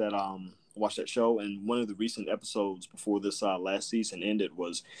watched that show, and one of the recent episodes before this last season ended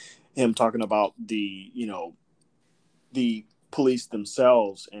was him talking about the police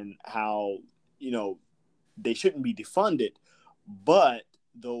themselves and how they shouldn't be defunded, but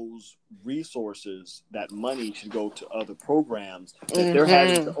those resources, that money should go to other programs that they're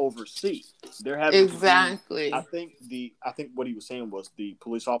having to oversee. They're having exactly. I think what he was saying was the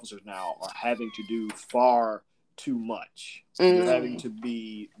police officers now are having to do far too much. They're having to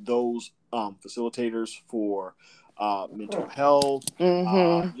be those facilitators for mental health,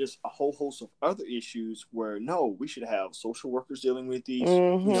 just a whole host of other issues where we should have social workers dealing with these.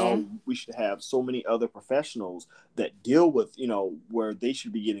 We should have so many other professionals that deal with, where they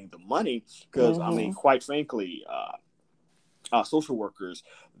should be getting the money. Because quite frankly, social workers,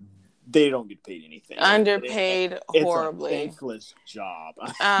 they don't get paid anything. Underpaid horribly. It's a thankless job.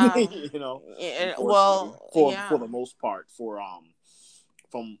 For the most part,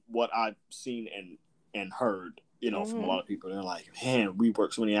 from what I've seen and heard, from a lot of people, they're like, man, we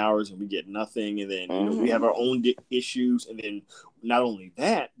work so many hours and we get nothing. And then, we have our own issues. And then not only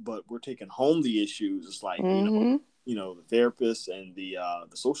that, but we're taking home the issues. It's like, the therapists and the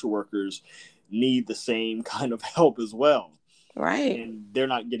social workers need the same kind of help as well. Right. And they're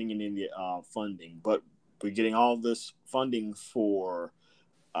not getting any funding, but we're getting all this funding for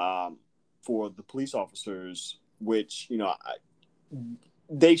the police officers, which,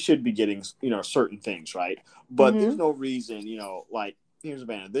 they should be getting, certain things, right? But there's no reason, here's a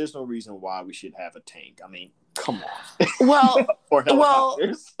banner. There's no reason why we should have a tank. I mean, come on. Well, or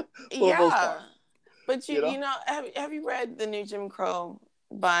helicopters. Yeah. But have you read The New Jim Crow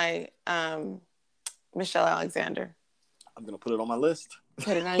by Michelle Alexander? I'm gonna put it on my list.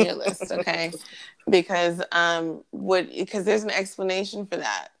 Put it on your list, okay? Because there's an explanation for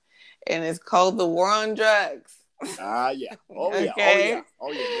that, and it's called The War on Drugs. Yeah. Oh, yeah. Okay.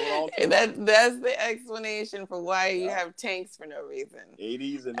 Oh, yeah. That's the explanation for why you have tanks for no reason.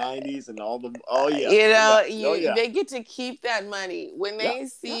 80s and 90s and all the... Oh, yeah. They get to keep that money. When they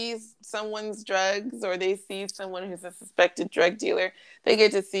seize someone's drugs or they seize someone who's a suspected drug dealer, they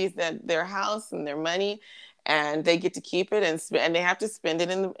get to seize their house and their money, and they get to keep it, and they have to spend it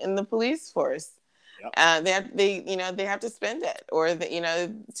in the police force. Yep. They have to spend it, or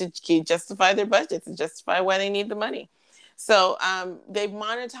to justify their budgets and justify why they need the money. So they've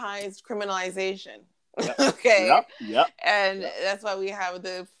monetized criminalization. Yep. Okay. Yep. And that's why we have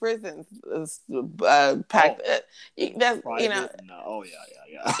the prisons packed.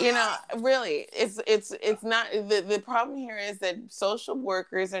 Really, it's not the problem here is that social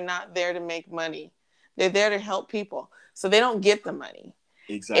workers are not there to make money. They're there to help people, so they don't get the money.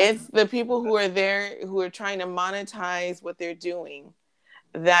 Exactly. It's the people who are there who are trying to monetize what they're doing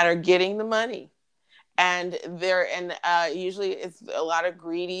that are getting the money. And usually it's a lot of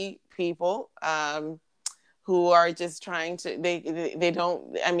greedy people who are just trying to,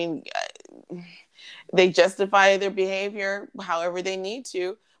 they justify their behavior however they need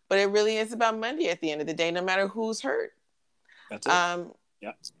to, but it really is about money at the end of the day, no matter who's hurt. That's it.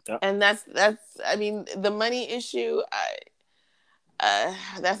 Yeah. And that's the money issue,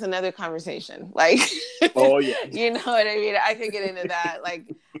 that's another conversation. Like, oh yeah, you know what I mean? I could get into that, like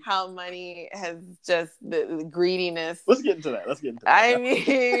how money has just the greediness. Let's get into that. I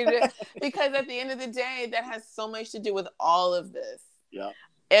mean, because at the end of the day, that has so much to do with all of this. Yeah.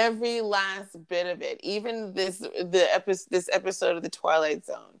 Every last bit of it, even this episode of The Twilight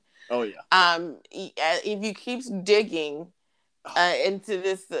Zone. Oh yeah. If you keep digging into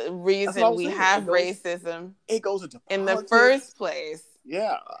this reason we have racism, it goes into in the first place.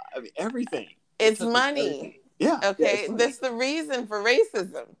 Yeah, I mean everything. It's money. Everything. Yeah. Okay, yeah, that's the reason for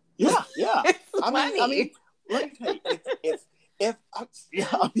racism. Yeah. It's money. I mean, let me tell you, if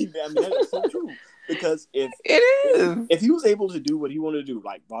that is so true. Because It is. if he was able to do what he wanted to do,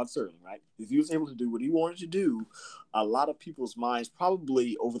 like Rod Serling, right? If he was able to do what he wanted to do, a lot of people's minds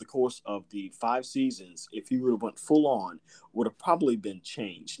probably over the course of the 5 seasons, if he would have went full on, would have probably been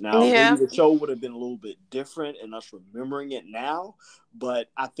changed. Now, Yeah. maybe the show would have been a little bit different and us remembering it now, but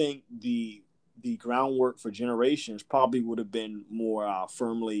I think the groundwork for generations probably would have been more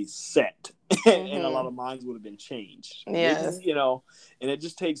firmly set, and a lot of minds would have been changed. Yes. Maybe, and it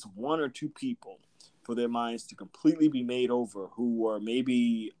just takes 1 or 2 people for their minds to completely be made over who were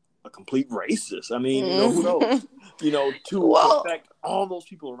maybe a complete racist. I mean, who knows? To affect all those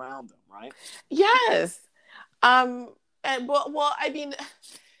people around them, right? Yes. And well, I mean,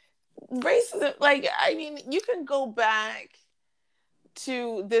 racism. Like, I mean, you can go back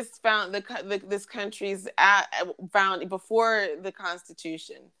to this this country's found before the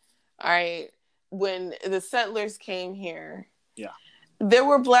Constitution. All right, when the settlers came here, there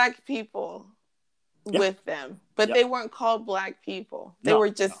were Black people with them, but they weren't called Black people. They were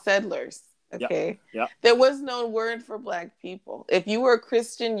just settlers. Okay. There was no word for Black people. If you were a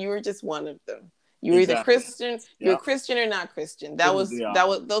Christian, you were just one of them. You were either Christian, you're a Christian or not Christian. Those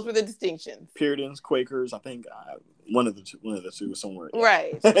were the distinctions. Puritans, Quakers, I think one of the two was somewhere. Yeah.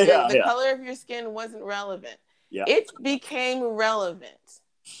 Right. The color of your skin wasn't relevant. Yeah. It became relevant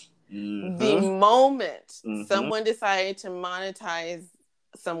the moment someone decided to monetize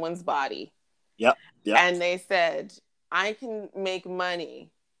someone's body. Yep. And they said, I can make money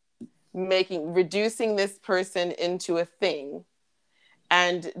reducing this person into a thing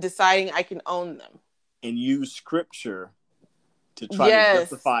and deciding I can own them. And use scripture to try to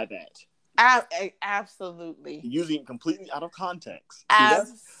justify that. Absolutely. Using it completely out of context. See,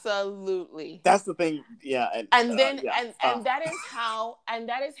 absolutely. That's the thing. Yeah. And that is how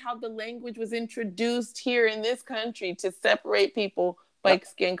the language was introduced here in this country to separate people by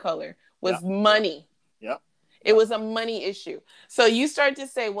skin color was money. Yep. It was a money issue. So you start to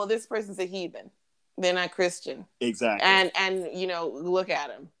say, well, this person's a heathen. They're not Christian. Exactly. And look at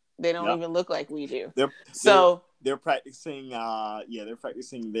them. They don't even look like we do. They're practicing their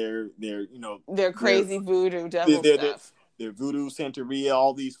crazy voodoo devil stuff. Their voodoo, Santeria,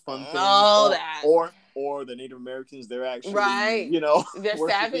 all these fun things. All that. Or the Native Americans, they're actually they're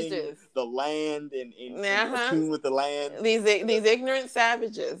savages. The land and tune with the land. These ignorant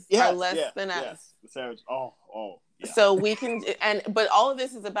savages are less than us. The savage. Oh. Yeah. So we can but all of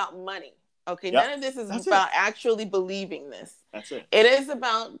this is about money. Okay, none of this is about actually believing this. That's it. It is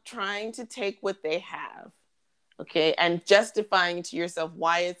about trying to take what they have, okay, and justifying to yourself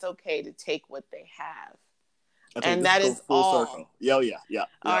why it's okay to take what they have. And that is all. Circle. Yeah.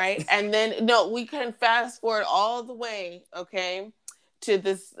 All right, and then we can fast forward all the way, okay, to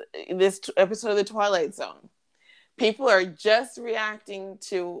this episode of The Twilight Zone. People are just reacting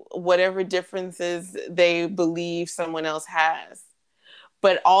to whatever differences they believe someone else has.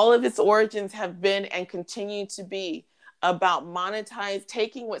 But all of its origins have been and continue to be about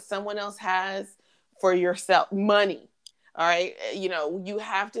taking what someone else has for yourself, money. All right. You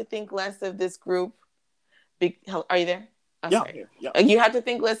have to think less of this group. Are you there? I'm sorry. Yeah. You have to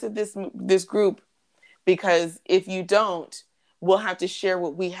think less of this group because if you don't, we'll have to share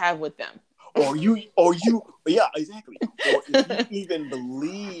what we have with them. Yeah, exactly. Or if you even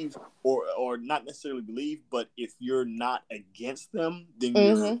believe, or not necessarily believe, but if you're not against them,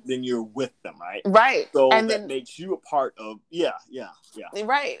 then you're with them, right? Right. So that makes you a part of. Yeah.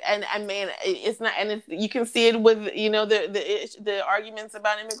 Right, and man, it's not, and you can see it with the arguments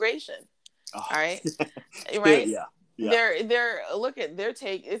about immigration. All right, right. Yeah. They're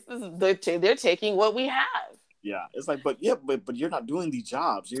taking what we have. Yeah, it's like, but you're not doing these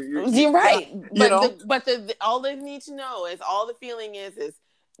jobs. You're right. But all they need to know is all the feeling is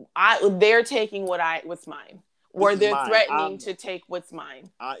they're taking what's mine, or they're threatening to take what's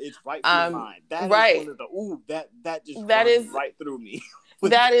mine. It's right through mine. That right. Is one of the that just runs right through me.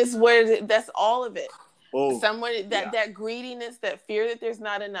 That is that's all of it. That greediness, that fear that there's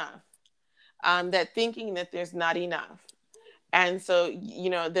not enough, that thinking that there's not enough. And so,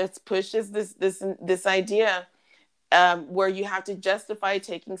 this pushes this idea where you have to justify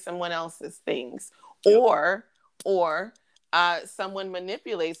taking someone else's things, or someone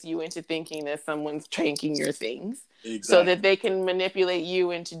manipulates you into thinking that someone's taking your things, so that they can manipulate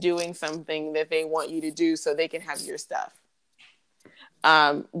you into doing something that they want you to do, so they can have your stuff.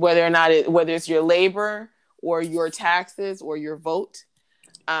 Whether it's your labor or your taxes or your vote,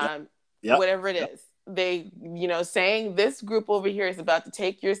 whatever it is. saying this group over here is about to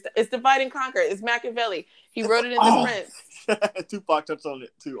take your it's divide and conquer. It's Machiavelli. He wrote it in The Prince. Tupac touched on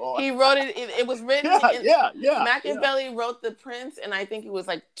it too. He wrote it. It was written. Machiavelli wrote The Prince, and I think it was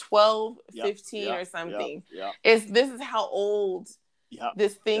like 12, 15 or something. This is how old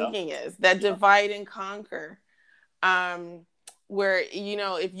this thinking is. That divide and conquer. Where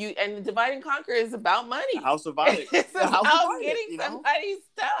if you and the divide and conquer is about money. A house divided. It's about getting somebody's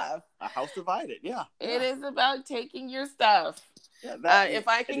stuff. A house divided. Yeah. It is about taking your stuff. Yeah, if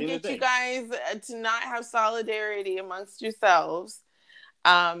I can get you guys to not have solidarity amongst yourselves,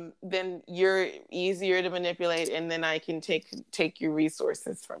 then you're easier to manipulate, and then I can take your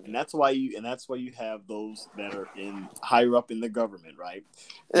resources from you. And that's why you have those that are higher up in the government, right?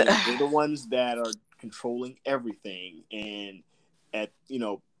 They're the ones that are controlling everything, and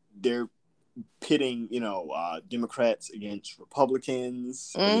they're pitting Democrats against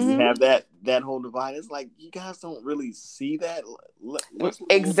Republicans. Mm-hmm. You have that whole divide. It's like, you guys don't really see that. Let's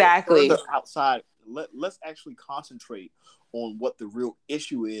exactly look outside. Let's actually concentrate on what the real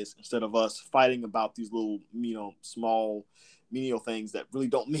issue is, instead of us fighting about these little small menial things that really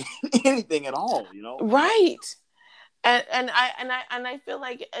don't mean anything at all. Right. And I feel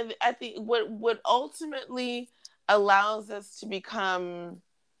like I think what ultimately allows us to become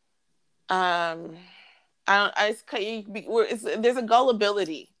there's a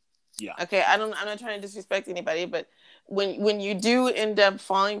gullibility. Yeah. Okay. I'm not trying to disrespect anybody, but when you do end up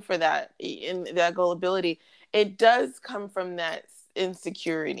falling for that, in that gullibility, it does come from that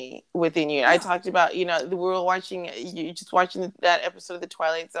insecurity within you. Yeah. I talked about, you were watching that episode of The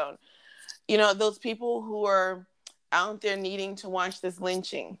Twilight Zone. Those people who are out there needing to watch this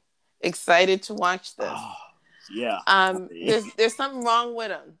lynching, excited to watch this. Oh, yeah. There's something wrong with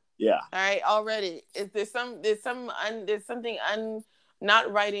them. Yeah. All right. Already, there's something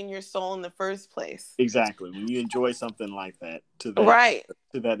not right in your soul in the first place. Exactly. When you enjoy something like that to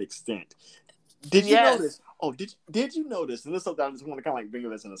that extent. Did you notice? Oh, did you notice? And this is something I just want to kind of like bring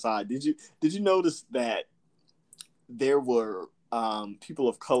this an aside. Did you notice that there were people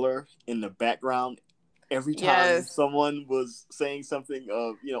of color in the background every time someone was saying something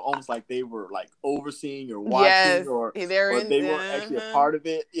of, almost like they were like overseeing or watching, or they weren't actually a part of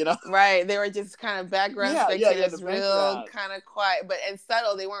it, Right. They were just kind of background spectators, real kind of quiet, and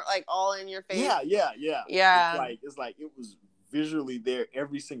subtle. They weren't like all in your face. Yeah. It's like it was visually there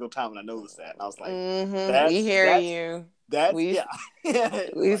every single time, and I noticed that, and I was like, we hear you. We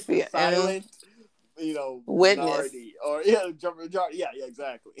see it. Silent, witness minority, or majority. Yeah,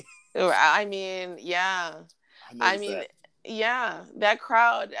 exactly. I mean, that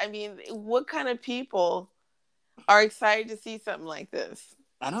crowd. I mean, what kind of people are excited to see something like this?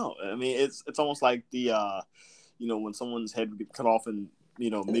 I know. I mean, it's almost like the when someone's head would get cut off in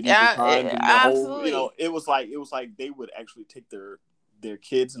medieval times. Absolutely. It was like they would actually take their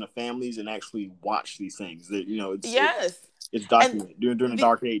kids and their families and actually watch these things. That it's documented during the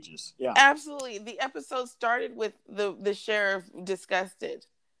Dark Ages. Yeah, absolutely. The episode started with the sheriff disgusted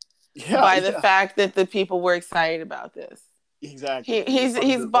by the fact that the people were excited about this. Exactly.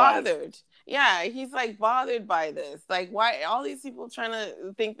 He's bothered. Yeah, he's like bothered by this. Like, why all these people trying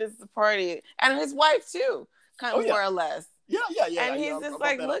to think this is a party, and his wife too, kind of more or less. Yeah. And he's just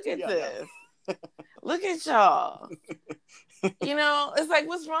like, look at this. Look at y'all. It's like,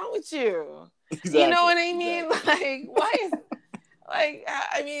 what's wrong with you? Exactly. You know what I mean? Like, why is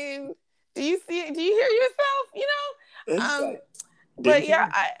I mean, do you hear yourself? But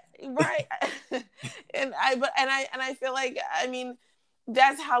right. and I feel like, I mean,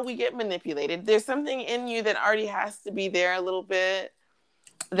 that's how we get manipulated. There's something in you that already has to be there a little bit.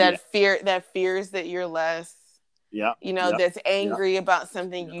 That fears that you're less. Yeah. That's angry about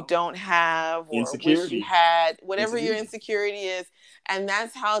something you don't have, or wish you had, whatever your insecurity is. And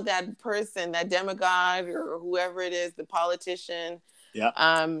that's how that person, that demagogue or whoever it is, the politician,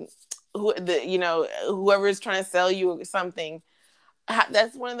 whoever is trying to sell you something,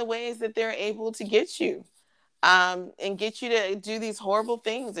 that's one of the ways that they're able to get you, and get you to do these horrible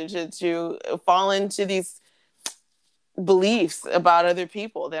things, or to fall into these beliefs about other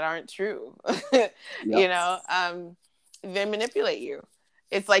people that aren't true. They manipulate you.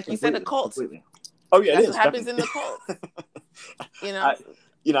 It's like you said, a cult. Completely. Oh yeah, that's what happens in the cult. I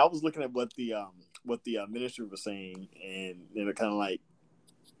was looking at what the minister was saying, and it kind of like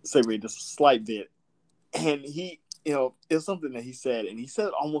segued just a slight bit, and he, it's something that he said, and he said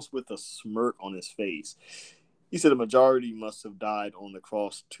it almost with a smirk on his face. He said a majority must have died on the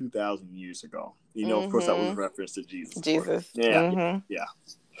cross 2,000 years ago. Of course, that was a reference to Jesus. Jesus. Yeah.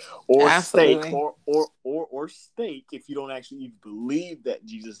 or steak, Absolutely. or steak if you don't actually even believe that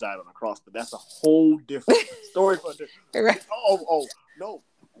Jesus died on the cross. But that's a whole different story. Right. Oh no!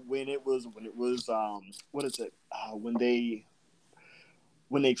 When it was what is it?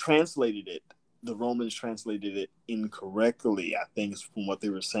 When they translated it, the Romans translated it incorrectly. I think is from what they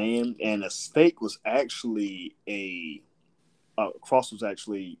were saying, and a steak was actually a cross was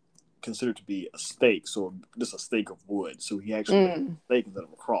actually considered to be a stake, so just a stake of wood. So he actually made a stake instead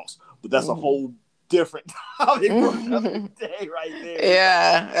of a cross. But that's a whole different topic for another day, right there.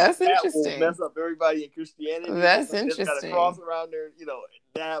 Yeah, that's that will interesting. mess up everybody in Christianity. That's It's got a interesting. cross around there,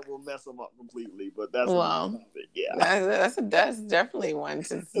 that will mess them up completely. But that's another topic. Yeah, That's definitely one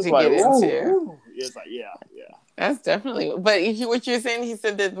to like, get into. Ooh. It's like yeah. That's definitely. But what you're saying, he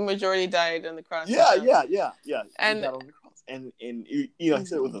said that the majority died on the cross. Yeah. And he got on the cross, and he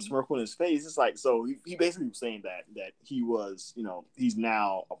said it with a smirk on his face. It's like, so he basically was saying that he was, he's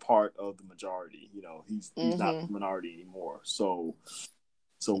now a part of the majority. He's not the minority anymore. So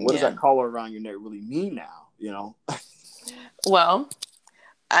what does that collar around your neck really mean now? Well,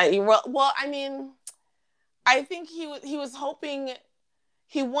 I mean, I think he was hoping,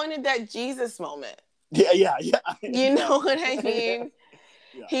 he wanted that Jesus moment. Yeah. You know what I mean?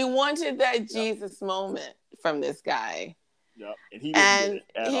 Yeah. He wanted that Jesus moment from this guy. Yep. And he didn't get it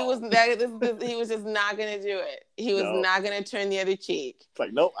at all. He was just not going to do it. He was not going to turn the other cheek. It's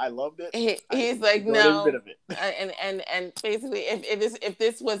like, nope, I loved it. He's like, no. Bit of it. And basically, if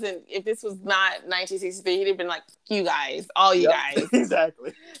this was not 1963, he'd have been like, you guys, all you guys,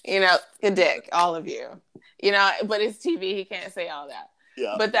 exactly. Good dick, all of you. But it's TV, he can't say all that.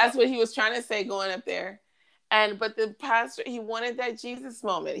 Yeah. But that's what he was trying to say going up there. But the pastor, he wanted that Jesus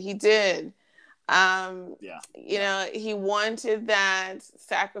moment. He did. He wanted that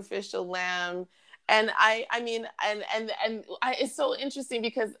sacrificial lamb. And it's so interesting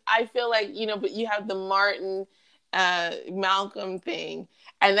because I feel like, but you have the Martin, Malcolm thing,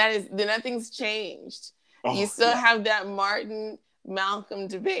 and nothing's changed. You still have that Martin Malcolm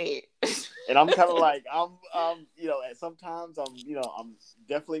debate. And I'm kind of like, sometimes I'm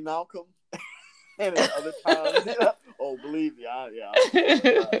definitely Malcolm. And then other times, believe me,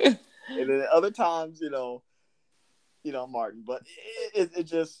 and then other times, Martin. But it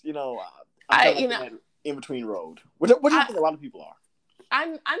just, I'm in between road. What do you think a lot of people are?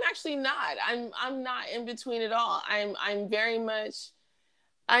 I'm actually not. I'm not in between at all. I'm very much.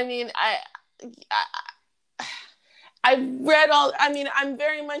 I mean, I've read all. I mean, I'm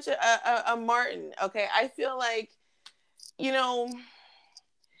very much a Martin. Okay, I feel like,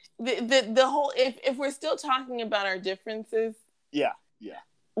 the whole. If we're still talking about our differences, yeah,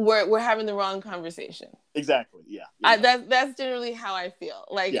 we're having the wrong conversation. Exactly. Yeah. That's generally how I feel.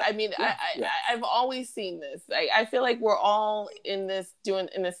 Like, I mean, I've always seen this. I feel like we're all in this doing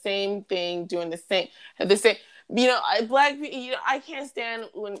the same thing, doing the same. Black people. I can't stand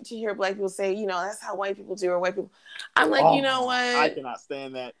to hear black people say, that's how white people do, or white people. I'm like, you know what? I cannot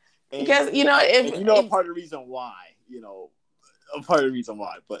stand that. Because a part of the reason why,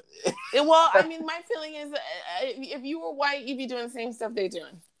 but well, I mean, my feeling is, if you were white, you'd be doing the same stuff they're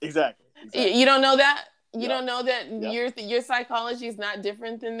doing. Exactly. You don't know that. You don't know that your psychology is not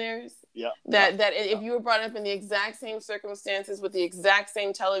different than theirs. Yeah. That if you were brought up in the exact same circumstances with the exact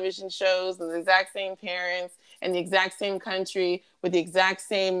same television shows and the exact same parents and the exact same country with the exact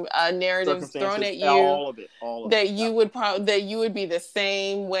same narratives thrown at you, all of it, that you would be the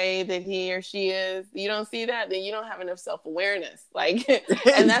same way that he or she is. You don't see that, then you don't have enough self-awareness. Like,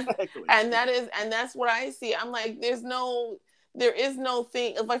 and that's what I see. I'm like, there is no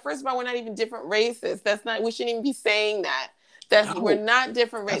thing. Like, first of all, we're not even different races. We shouldn't even be saying that. We're not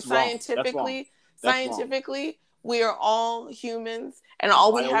different races. Scientifically, we are all humans, and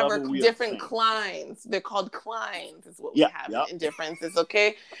all we have are different clines. They're called clines. Is what we have in differences.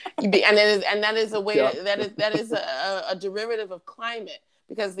 Okay, and that is a way that is a derivative of climate,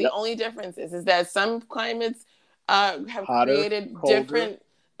 because the only difference is that some climates have hotter, created colder, different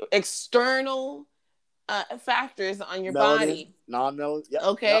external factors on your body. Non-melanin.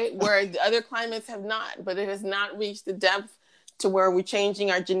 Okay, where other climates have not, but it has not reached the depth to where we're changing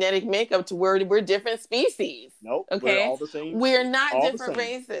our genetic makeup to where we're different species. Nope. Okay. We're all the same. We're not different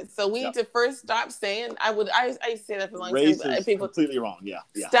races. So we need to first stop saying, I say that for a long time. Race is people completely wrong. Yeah.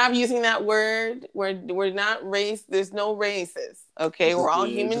 Stop using that word. We're not race. There's no races. Okay. We're all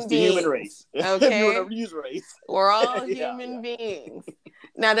human beings. The human race. Okay. If you want to use race. We're all human beings.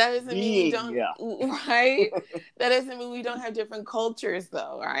 Now that doesn't mean we don't, right? That doesn't mean we don't have different cultures,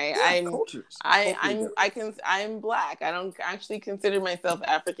 though, right? Cultures. I'm black. I don't actually actually consider myself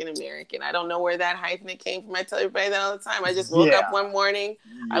African American. I don't know where that hyphen came from. I tell everybody that all the time. I just woke up one morning.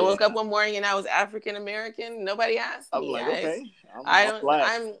 Yeah. I woke up one morning and I was African American. Nobody asked me. I'm like, okay, I'm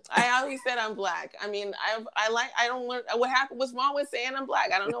black. I always said I'm black. I mean, I don't learn what happened. What's wrong with saying I'm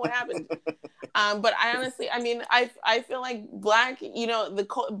black? I don't know what happened. But I honestly, I mean, I feel like black. You know,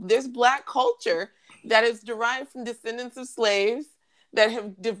 there's black culture that is derived from descendants of slaves that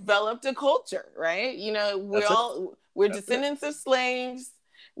have developed a culture, right? You know, we're descendants of slaves.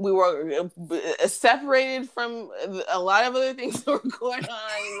 We were separated from a lot of other things that were going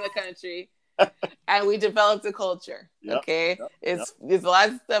on in the country, and we developed a culture. Okay, there's a lot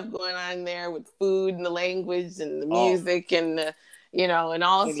of stuff going on there with food and the language and the music and you know, and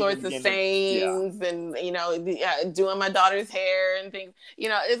all sorts of sayings and you know, doing my daughter's hair and things. You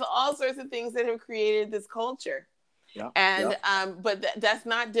know, it's all sorts of things that have created this culture. But that's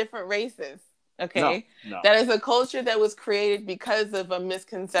not different races. Okay. No. That is a culture that was created because of a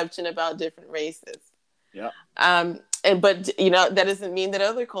misconception about different races. But you know, that doesn't mean that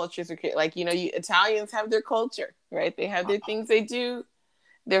other cultures are like, you know, Italians have their culture, right? They have their things they do,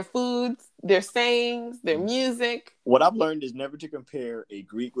 their foods, their sayings, their music. What I've learned is never to compare a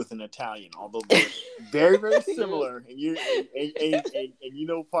Greek with an Italian, although they're very, very similar. And you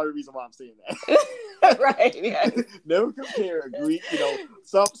know part of the reason why I'm saying that. Right. Yeah. Never compare a Greek, you know,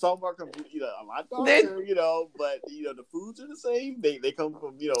 some are a lot darker, you know, but you know, the foods are the same. They come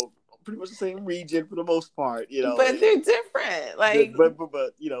from, you know, pretty much the same region for the most part, you know. But they're different. Like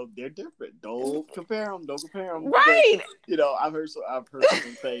but you know, they're different. Don't compare them. Right. Because, you know, I've heard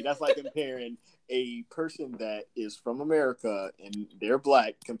someone say that's like comparing a person that is from America and they're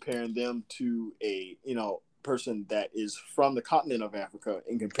black, comparing them to a, you know, person that is from the continent of Africa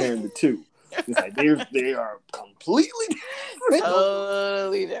and comparing the two. It's like they are completely different.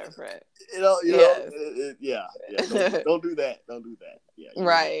 Totally different. You know, Don't do that. Don't do that. Yeah.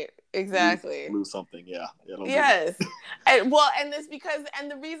 Right. Exactly. Lose something. Yeah. Yes. And this because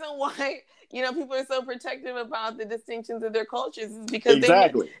the reason why, you know, people are so protective about the distinctions of their cultures is because it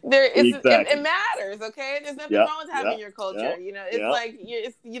matters. Okay. There's nothing wrong with having your culture. You know, it's like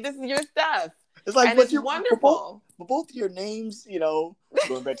this is your stuff. It's like, and it's wonderful. But both of your names, you know,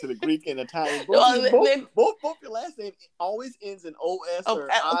 going back to the Greek and Italian, both your last name always ends in OS or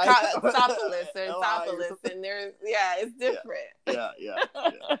I. Sopolis, and there's it's different. Yeah.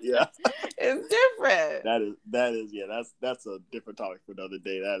 It's different. That's a different topic for another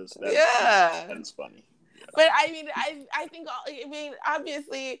day. That is funny. Yeah. But I mean, I think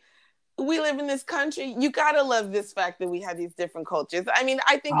obviously, we live in this country. You gotta love this fact that we have these different cultures. I mean,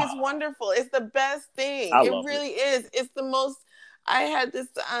 I think it's wonderful. It's the best thing. It really is. It's the most. I had this.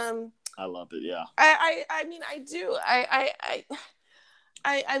 I love it. Yeah. I mean, I do.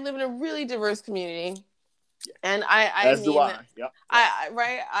 I live in a really diverse community, and I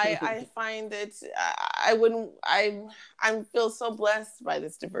find that I feel so blessed by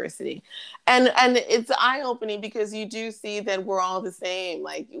this diversity, and it's eye-opening because you do see that we're all the same.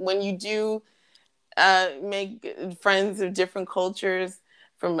 Like when you do make friends of different cultures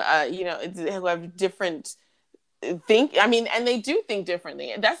from you know, who have different and they do think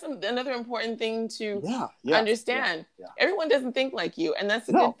differently. That's another important thing to understand. Everyone doesn't think like you, and that's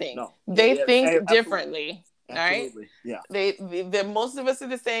a good thing. No. They think differently. Absolutely. All right. They most of us are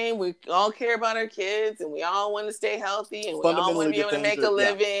the same. We all care about our kids, and we all want to stay healthy, and we all want to be able to make a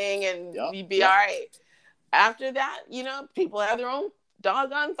living and be all right. After that, you know, people have their own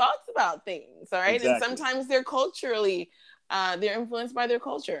doggone thoughts about things. All right, and sometimes they're culturally, they're influenced by their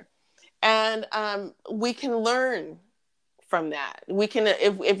culture. And we can learn from that. We can,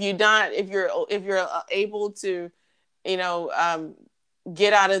 if you're able to, you know,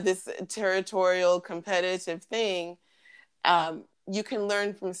 get out of this territorial competitive thing, you can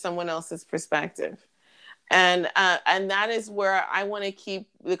learn from someone else's perspective. And that is where I want to keep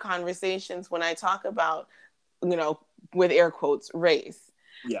the conversations when I talk about, you know, with air quotes, race.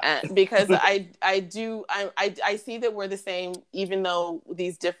 Because I see that we're the same, even though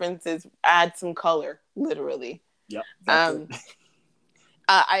these differences add some color, literally. I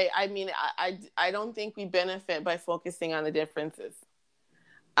mean, I don't think we benefit by focusing on the differences.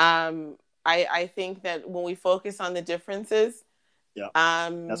 I think that when we focus on the differences,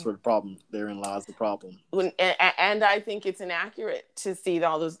 that's where the problem. Therein lies the problem. And I think it's inaccurate to see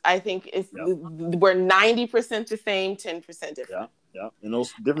all those. I think we're 90% the same, 10% different. Yeah, and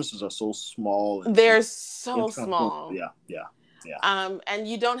those differences are so small. They're so small. Yeah. And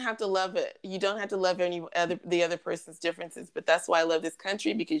you don't have to love it. You don't have to love the other person's differences. But that's why I love this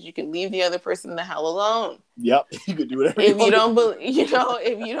country, because you can leave the other person the hell alone. Yep, you can do whatever. If you don't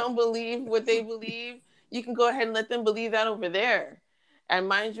believe what they believe, you can go ahead and let them believe that over there, and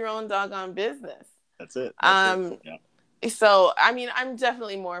mind your own doggone business. That's it. That's it. Yeah. So I mean, I'm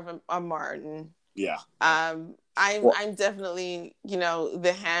definitely more of a Martin. Yeah. I'm definitely, you know,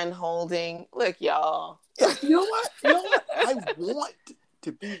 the hand holding. Look, y'all. Yeah, you know what? I want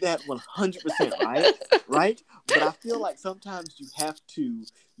to be that 100%, right? But I feel like sometimes you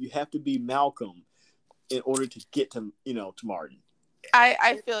have to be Malcolm in order to get to, you know, to Martin.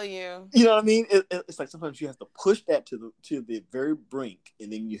 I feel you. You know what I mean? It's like sometimes you have to push that to the very brink,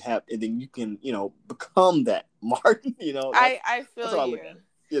 and then you can, you know, become that Martin. You know, I feel you. I look at it,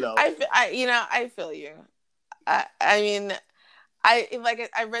 you know, I feel you. I mean, I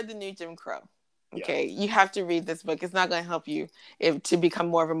read the new Jim Crow. Okay, you have to read this book. It's not going to help you to become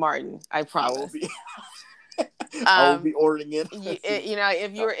more of a Martin. I promise. I will be ordering it. You know,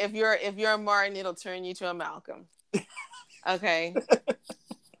 if you're a Martin, it'll turn you to a Malcolm. Okay.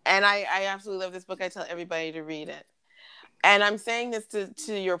 And I absolutely love this book. I tell everybody to read it. And I'm saying this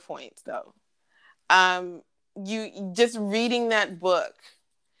to your point, though. You just reading that book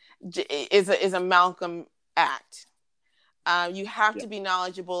is a Malcolm act. You have to be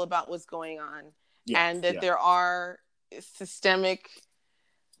knowledgeable about what's going on, and that there are systemic.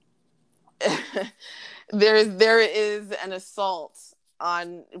 there is an assault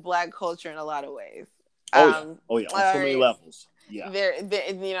on Black culture in a lot of ways. On so many levels. Yeah. There,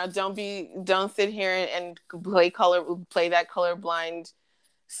 you know, don't sit here and play that colorblind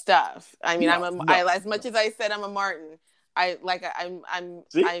stuff. I mean, as much as I said I'm a Martin, I'm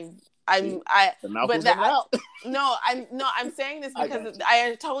saying this because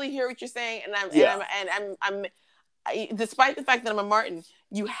I totally hear what you're saying, and I'm despite the fact that I'm a Martin,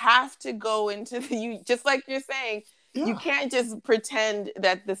 you have to go into just like you're saying. Yeah. You can't just pretend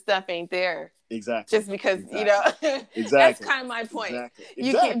that the stuff ain't there. Exactly. Just because, you know, that's kind of my point.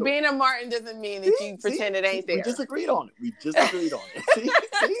 Exactly. Being a Martin doesn't mean that you pretend it ain't there. We just agreed on it. See?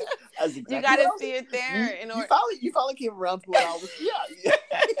 That's exactly you got to see it there. You finally came around to what I was,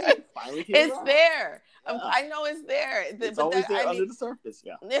 finally came it's around. There. Yeah. I know it's there. It's always there under the surface,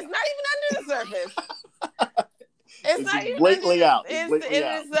 yeah. It's not even under the surface. It's not even blatantly out.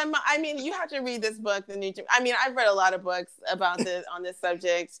 I mean, you have to read this book. I've read a lot of books about this on this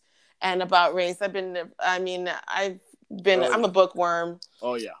subject and about race. I'm a bookworm.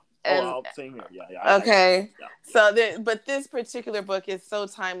 Oh yeah. Same here. Yeah. Okay. So, but this particular book is so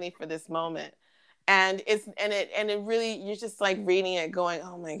timely for this moment, and it really, you're just like reading it, going,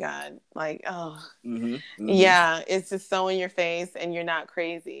 oh my God, like yeah, it's just so in your face, and you're not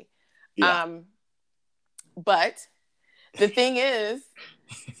crazy. Yeah. But the thing is,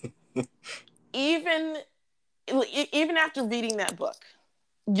 even after reading that book,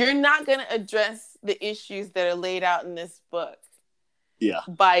 you're not going to address the issues that are laid out in this book. Yeah.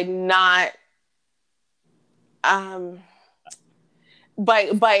 By not,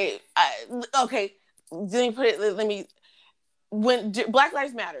 okay. When Black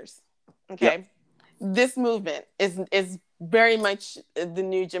Lives Matters, okay, yep. This movement is very much the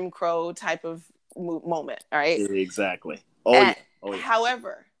new Jim Crow type of moment, all right? Exactly.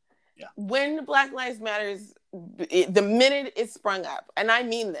 However, when Black Lives Matters, the minute it sprung up, and I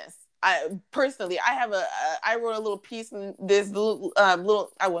mean this, I wrote a little piece in this little, I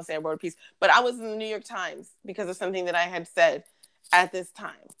won't say I wrote a piece, but I was in the New York Times because of something that I had said at this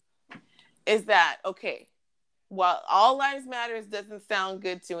time, is that, okay, while all lives matters doesn't sound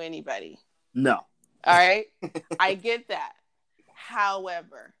good to anybody. No. All right? I get that.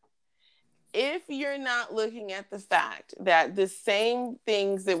 However, if you're not looking at the fact that the same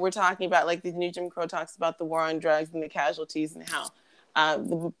things that we're talking about, like the new Jim Crow talks about the war on drugs and the casualties and how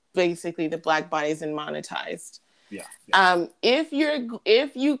basically the Black body is monetized. Yeah. If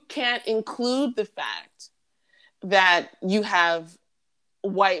you can't include the fact that you have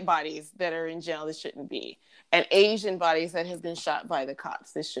white bodies that are in jail that shouldn't be, and Asian bodies that have been shot by the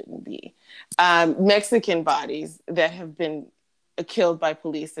cops that shouldn't be, Mexican bodies that have been killed by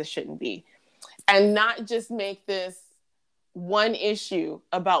police that shouldn't be, and not just make this one issue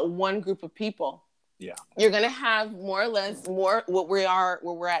about one group of people. Yeah, you're gonna have more or less where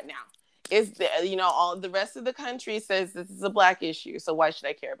we're at now. Is all the rest of the country says this is a Black issue, so why should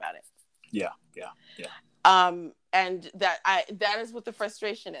I care about it? Yeah. And that is what the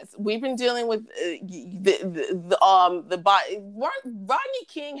frustration is. We've been dealing with Rodney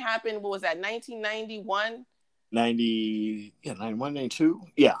King happened. What was that? 1991. 91, 92.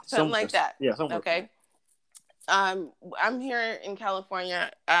 Yeah, something like that. Yeah, something. Okay. I'm here in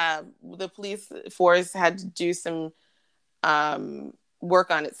California. The police force had to do some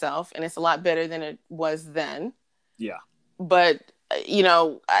work on itself, and it's a lot better than it was then. Yeah. But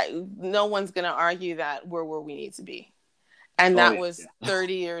no one's going to argue that we're where we need to be. And that was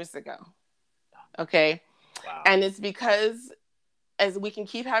 30 years ago. Okay. Wow. And it's because as we can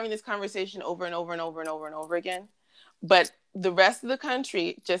keep having this conversation over and over and over and over and over again, but the rest of the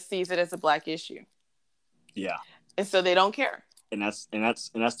country just sees it as a Black issue. Yeah. And so they don't care. And that's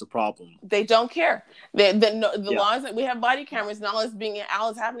the problem. They don't care. The laws that we have body cameras and all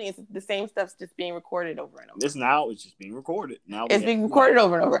is happening is the same stuff's just being recorded over and over. It's just being recorded. Now it's being recorded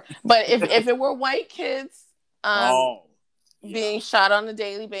over and over. But if it were white kids being shot on a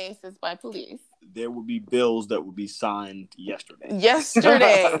daily basis by police, there would be bills that would be signed yesterday.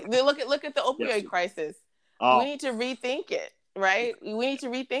 Look at the opioid crisis. We need to rethink it, right? We need to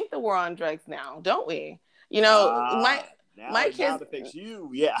rethink the war on drugs now, don't we? My kid's fix you.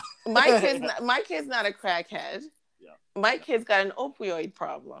 Yeah. my kid's not a crackhead. Yeah. My kid's got an opioid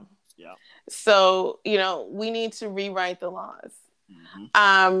problem. Yeah. So, we need to rewrite the laws.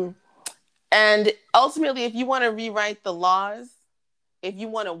 Mm-hmm. And ultimately, if you want to rewrite the laws, if you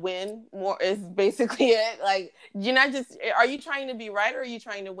want to win more, is basically it. Like, are you trying to be right or are you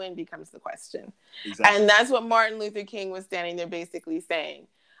trying to win becomes the question. Exactly. And that's what Martin Luther King was standing there basically saying.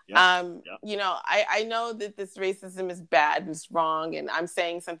 Yep. I know that this racism is bad and it's wrong, and I'm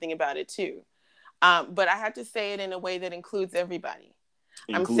saying something about it too. But I have to say it in a way that includes everybody.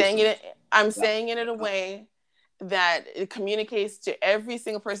 I'm saying it in a way that it communicates to every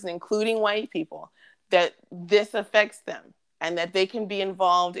single person, including white people, that this affects them and that they can be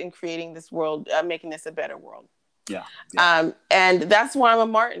involved in creating this world, making this a better world. Yeah. And that's why I'm a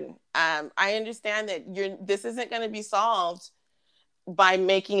Martin. I understand that this isn't going to be solved by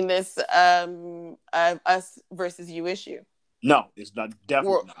making this us versus you issue. No, it's not.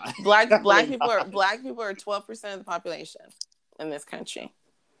 Definitely not. Black people are 12% of the population in this country,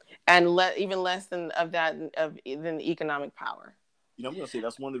 and even less than the economic power. I'm going to say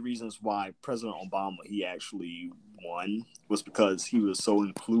that's one of the reasons why President Obama, he actually won, was because he was so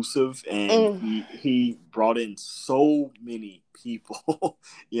inclusive and he brought in so many people.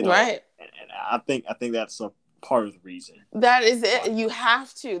 Right. And I think that's a part of the reason. That is it. You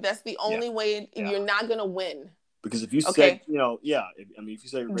have to. That's the only way. You're not going to win. Because if you say, if you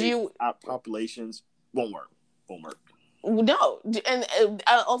say race populations, won't work. No. And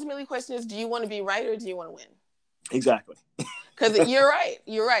ultimately the question is, do you want to be right or do you want to win? Exactly. Because you're right.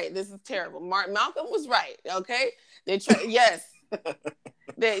 You're right. This is terrible. Malcolm was right. Okay. Yes.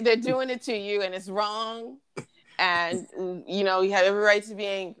 They're doing it to you and it's wrong. And, you have every right to be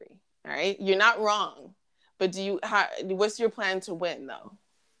angry. All right. You're not wrong. But what's your plan to win though?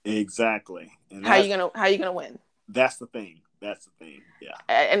 Exactly. And how are you gonna win? That's the thing. Yeah.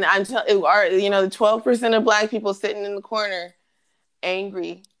 And I'm telling you, the 12% of Black people sitting in the corner,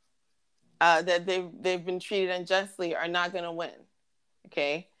 angry that they've been treated unjustly, are not gonna win.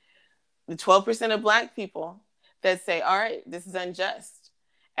 Okay, the 12% of Black people that say, "All right, this is unjust,"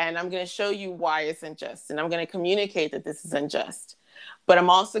 and I'm gonna show you why it's unjust, and I'm gonna communicate that this is unjust, but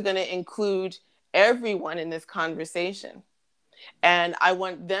I'm also gonna include everyone in this conversation. And I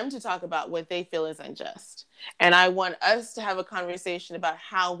want them to talk about what they feel is unjust. And I want us to have a conversation about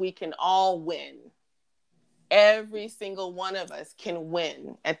how we can all win. Every single one of us can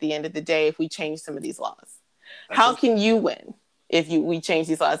win at the end of the day if we change some of these laws. How can you win if we change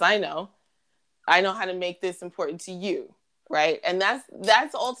these laws? I know how to make this important to you, right? And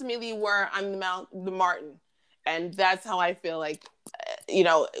that's ultimately where I'm the Martin. And that's how I feel like,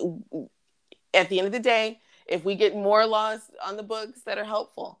 at the end of the day, if we get more laws on the books that are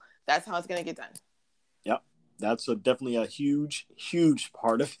helpful, that's how it's going to get done. Yep. That's definitely a huge, huge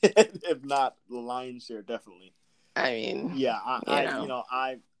part of it, if not the lion's share, definitely. I mean, yeah,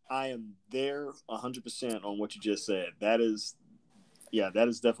 I am there 100% on what you just said. That is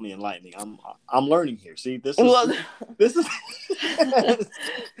definitely enlightening. I'm learning here. See, this is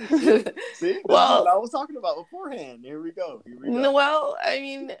see, what I was talking about beforehand. Here we go. Well, I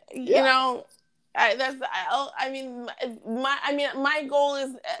mean, my goal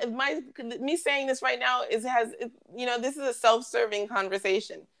is me saying this right now this is a self-serving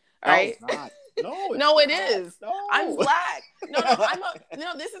conversation. All right. No, it's not. No, it is. No. I'm Black.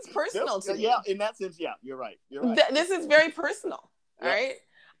 No, this is personal to me. Yeah, in that sense, yeah, you're right. This is very personal. All right.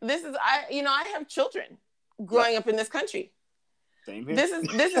 This is I have children growing up in this country. Same here. This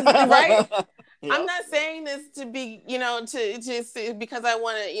is right. Yeah. I'm not saying this to be, to because I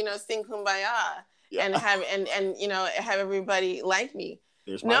want to, sing Kumbaya and have have everybody like me.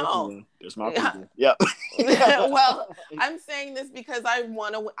 There's my opinion. Yeah. Well, I'm saying this because I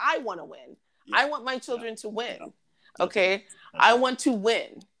want to win. Yeah. I want my children to win. Okay. I want to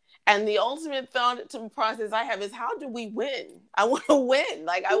win. And the ultimate thought process I have is, how do we win? I want to win.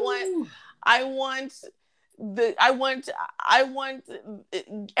 Like I want and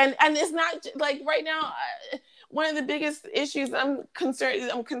it's not like right now. One of the biggest issues I'm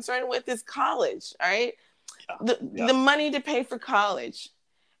concerned with is college. All right, the money to pay for college,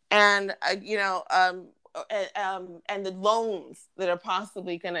 and and the loans that are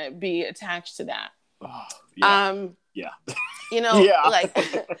possibly going to be attached to that. Oh, yeah. Like,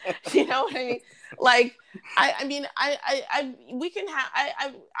 you know what I mean? Like, we can have,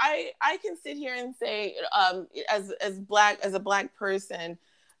 I can sit here and say, as a black person,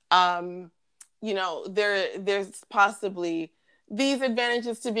 there's possibly these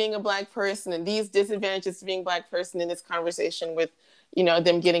advantages to being a black person and these disadvantages to being a black person in this conversation with,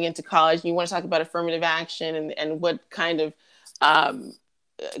 them getting into college. You want to talk about affirmative action and what kind of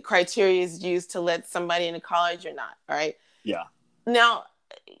criteria is used to let somebody into college or not. All right. Yeah. Now,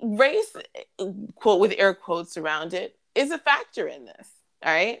 race, quote with air quotes around it, is a factor in this.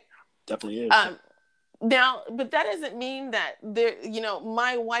 All right. Definitely is. Now, but that doesn't mean that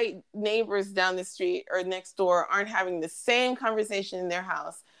my white neighbors down the street or next door aren't having the same conversation in their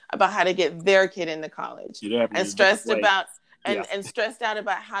house about how to get their kid into college and stressed about and stressed out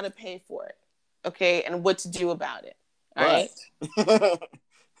about how to pay for it. Okay. And what to do about it. All right.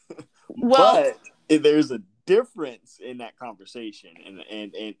 Well, but there's a difference in that conversation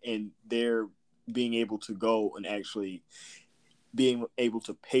and they're being able to go and actually being able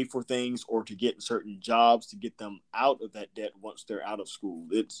to pay for things or to get certain jobs to get them out of that debt once they're out of school.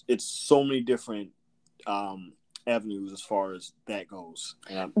 It's so many different avenues as far as that goes.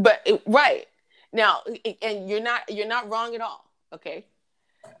 But right now, and you're not wrong at all. Okay.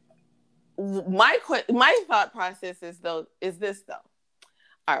 My thought process is this though.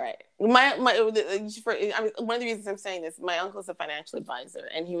 All right. One of the reasons I'm saying this, my uncle's a financial advisor,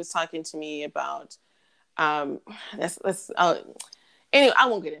 and he was talking to me about anyway, I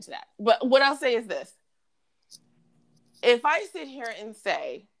won't get into that. But what I'll say is this: if I sit here and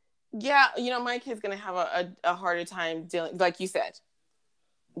say, yeah, my kid's gonna have a harder time dealing, like you said,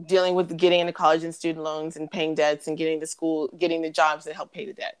 dealing with getting into college and student loans and paying debts and getting to school, getting the jobs that help pay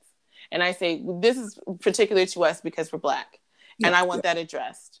the debts, and I say this is particular to us because we're Black. And I want that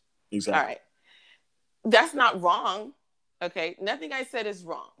addressed. Exactly. All right. That's not wrong. Okay. Nothing I said is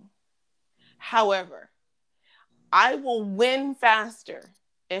wrong. However, I will win faster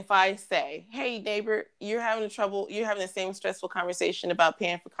if I say, hey, neighbor, you're having the same stressful conversation about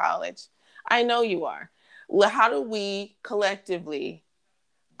paying for college. I know you are. Well, how do we collectively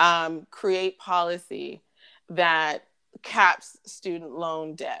create policy that caps student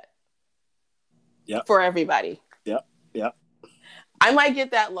loan debt for everybody? Yep. I might get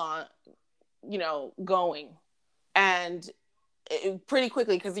that law, going, and pretty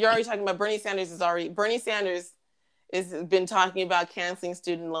quickly, because you're already talking about Bernie Sanders has been talking about canceling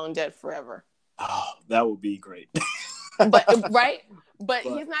student loan debt forever. Oh, that would be great. But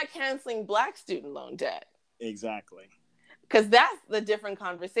he's not canceling Black student loan debt. Exactly. Because that's the different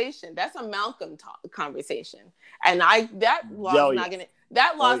conversation. That's a Malcolm conversation, and that law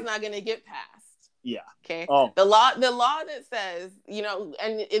is not gonna get passed. Yeah. Okay. Oh. The law that says,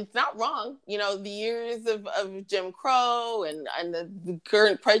 and it's not wrong, the years of Jim Crow and the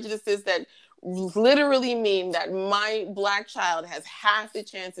current prejudices that literally mean that my Black child has half the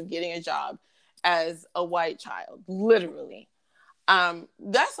chance of getting a job as a white child, literally.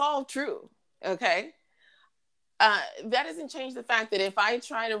 That's all true. Okay. That doesn't change the fact that if I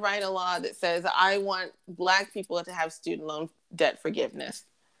try to write a law that says I want Black people to have student loan debt forgiveness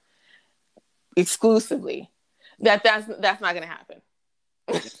exclusively, that's not going to happen.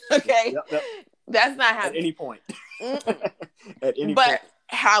 Okay. Yep. That's not happening at any point. At any point.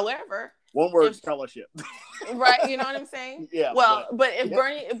 However, one word: scholarship. Right, you know what I'm saying? Yeah. Well, but if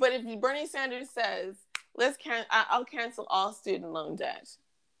Bernie Sanders says, I'll cancel all student loan debt,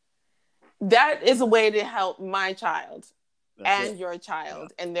 that is a way to help my child and your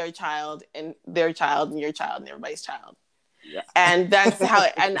child and their child and their child and your child and everybody's child. Yeah. And that's how,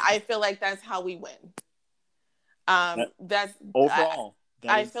 and I feel like that's how we win. That's overall.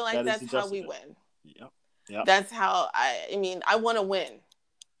 I feel like that's how we win. Yeah. That's how I want to win.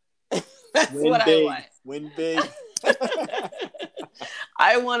 That's win what big. I want. Win big.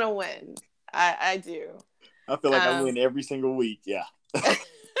 I want to win. I do. I feel like I win every single week. Yeah.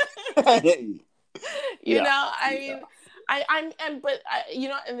 And this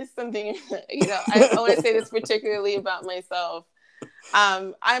is something, I want to say this particularly about myself.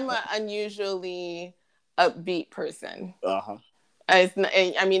 I'm an unusually upbeat person. Uh-huh. It's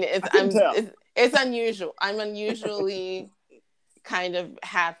unusual. I'm unusually kind of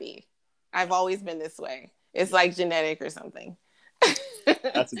happy. I've always been this way. It's like genetic or something.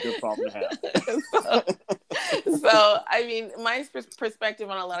 That's a good problem to have. So I mean, my perspective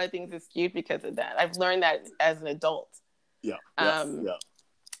on a lot of things is skewed because of that. I've learned that as an adult. Yeah.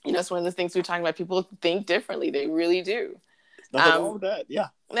 You know, it's one of those things we're talking about. People think differently. They really do. Nothing wrong with that. Yeah.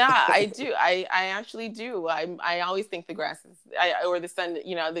 Yeah, I do. I actually do. I always think the grass is, or the sun.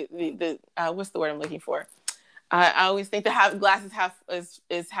 You know, the what's the word I'm looking for? I always think the glass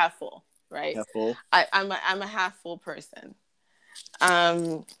is half full. Right. Half full. I'm a half full person.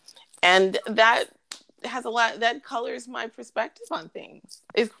 And that has a lot, that colors my perspective on things.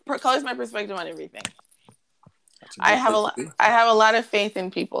 It colors my perspective on everything. I have a lot of faith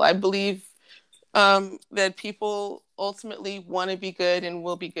in people. I believe that people ultimately want to be good and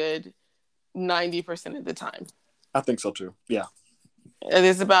will be good 90% of the time. I think so too. Yeah.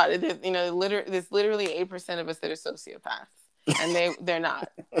 There's literally 8% of us that are sociopaths. And they're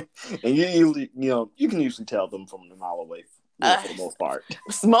not. And you can usually tell them from a mile away, for the most part.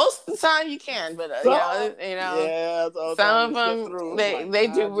 Most of the time you can, but some of them they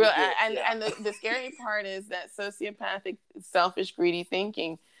do real. And the scary part is that sociopathic, selfish, greedy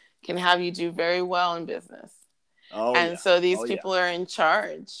thinking can have you do very well in business. So these people are in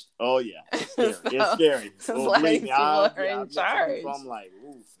charge. Oh yeah, it's scary. It's scary. Believe me, people are in charge. I'm like,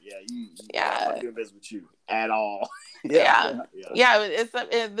 oof, I'm not doing business with you at all.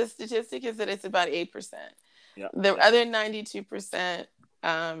 The statistic is that it's about 8%. The other 92%,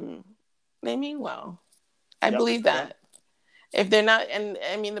 they mean well. I believe that. If they're not, and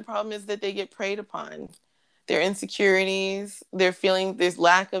I mean, the problem is that they get preyed upon. Their insecurities, they're feeling there's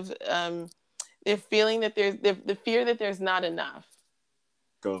lack of, they're feeling that there's the fear that there's not enough.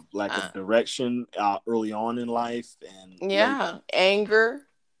 Lack of direction early on in life, and anger.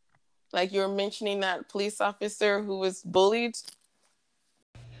 Like you were mentioning that police officer who was bullied.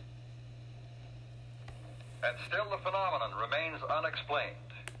 And still the phenomenon remains unexplained,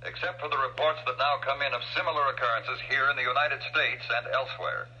 except for the reports that now come in of similar occurrences here in the United States and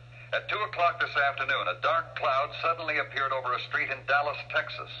elsewhere. At 2 o'clock this afternoon, a dark cloud suddenly appeared over a street in Dallas,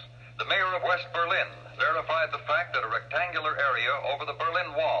 Texas. The mayor of West Berlin verified the fact that a rectangular area over the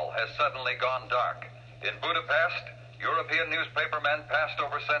Berlin Wall has suddenly gone dark. In Budapest, European newspapermen passed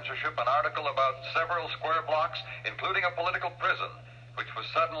over censorship an article about several square blocks, including a political prison, which was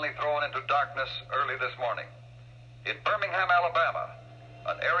suddenly thrown into darkness early this morning. In Birmingham, Alabama,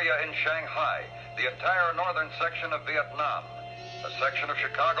 an area in Shanghai, the entire northern section of Vietnam, a section of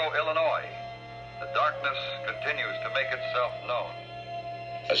Chicago, Illinois, the darkness continues to make itself known.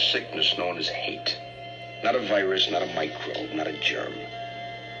 A sickness known as hate. Not a virus, not a microbe, not a germ,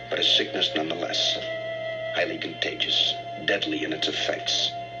 but a sickness nonetheless. Highly contagious, deadly in its effects.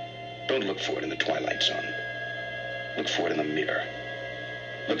 Don't look for it in the twilight zone. Look for it in the mirror.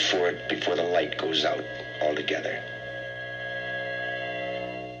 Look for it before the light goes out altogether.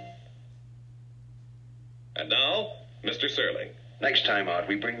 And now, Mr. Serling. Next time out,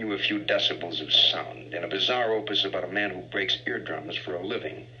 we bring you a few decibels of sound in a bizarre opus about a man who breaks eardrums for a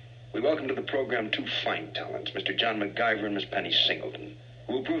living. We welcome to the program two fine talents, Mr. John MacGyver and Miss Penny Singleton,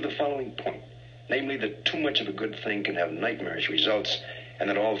 who will prove the following point, namely that too much of a good thing can have nightmarish results, and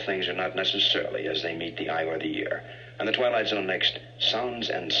that all things are not necessarily as they meet the eye or the ear. On the Twilight Zone next, Sounds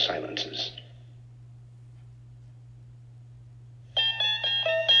and Silences.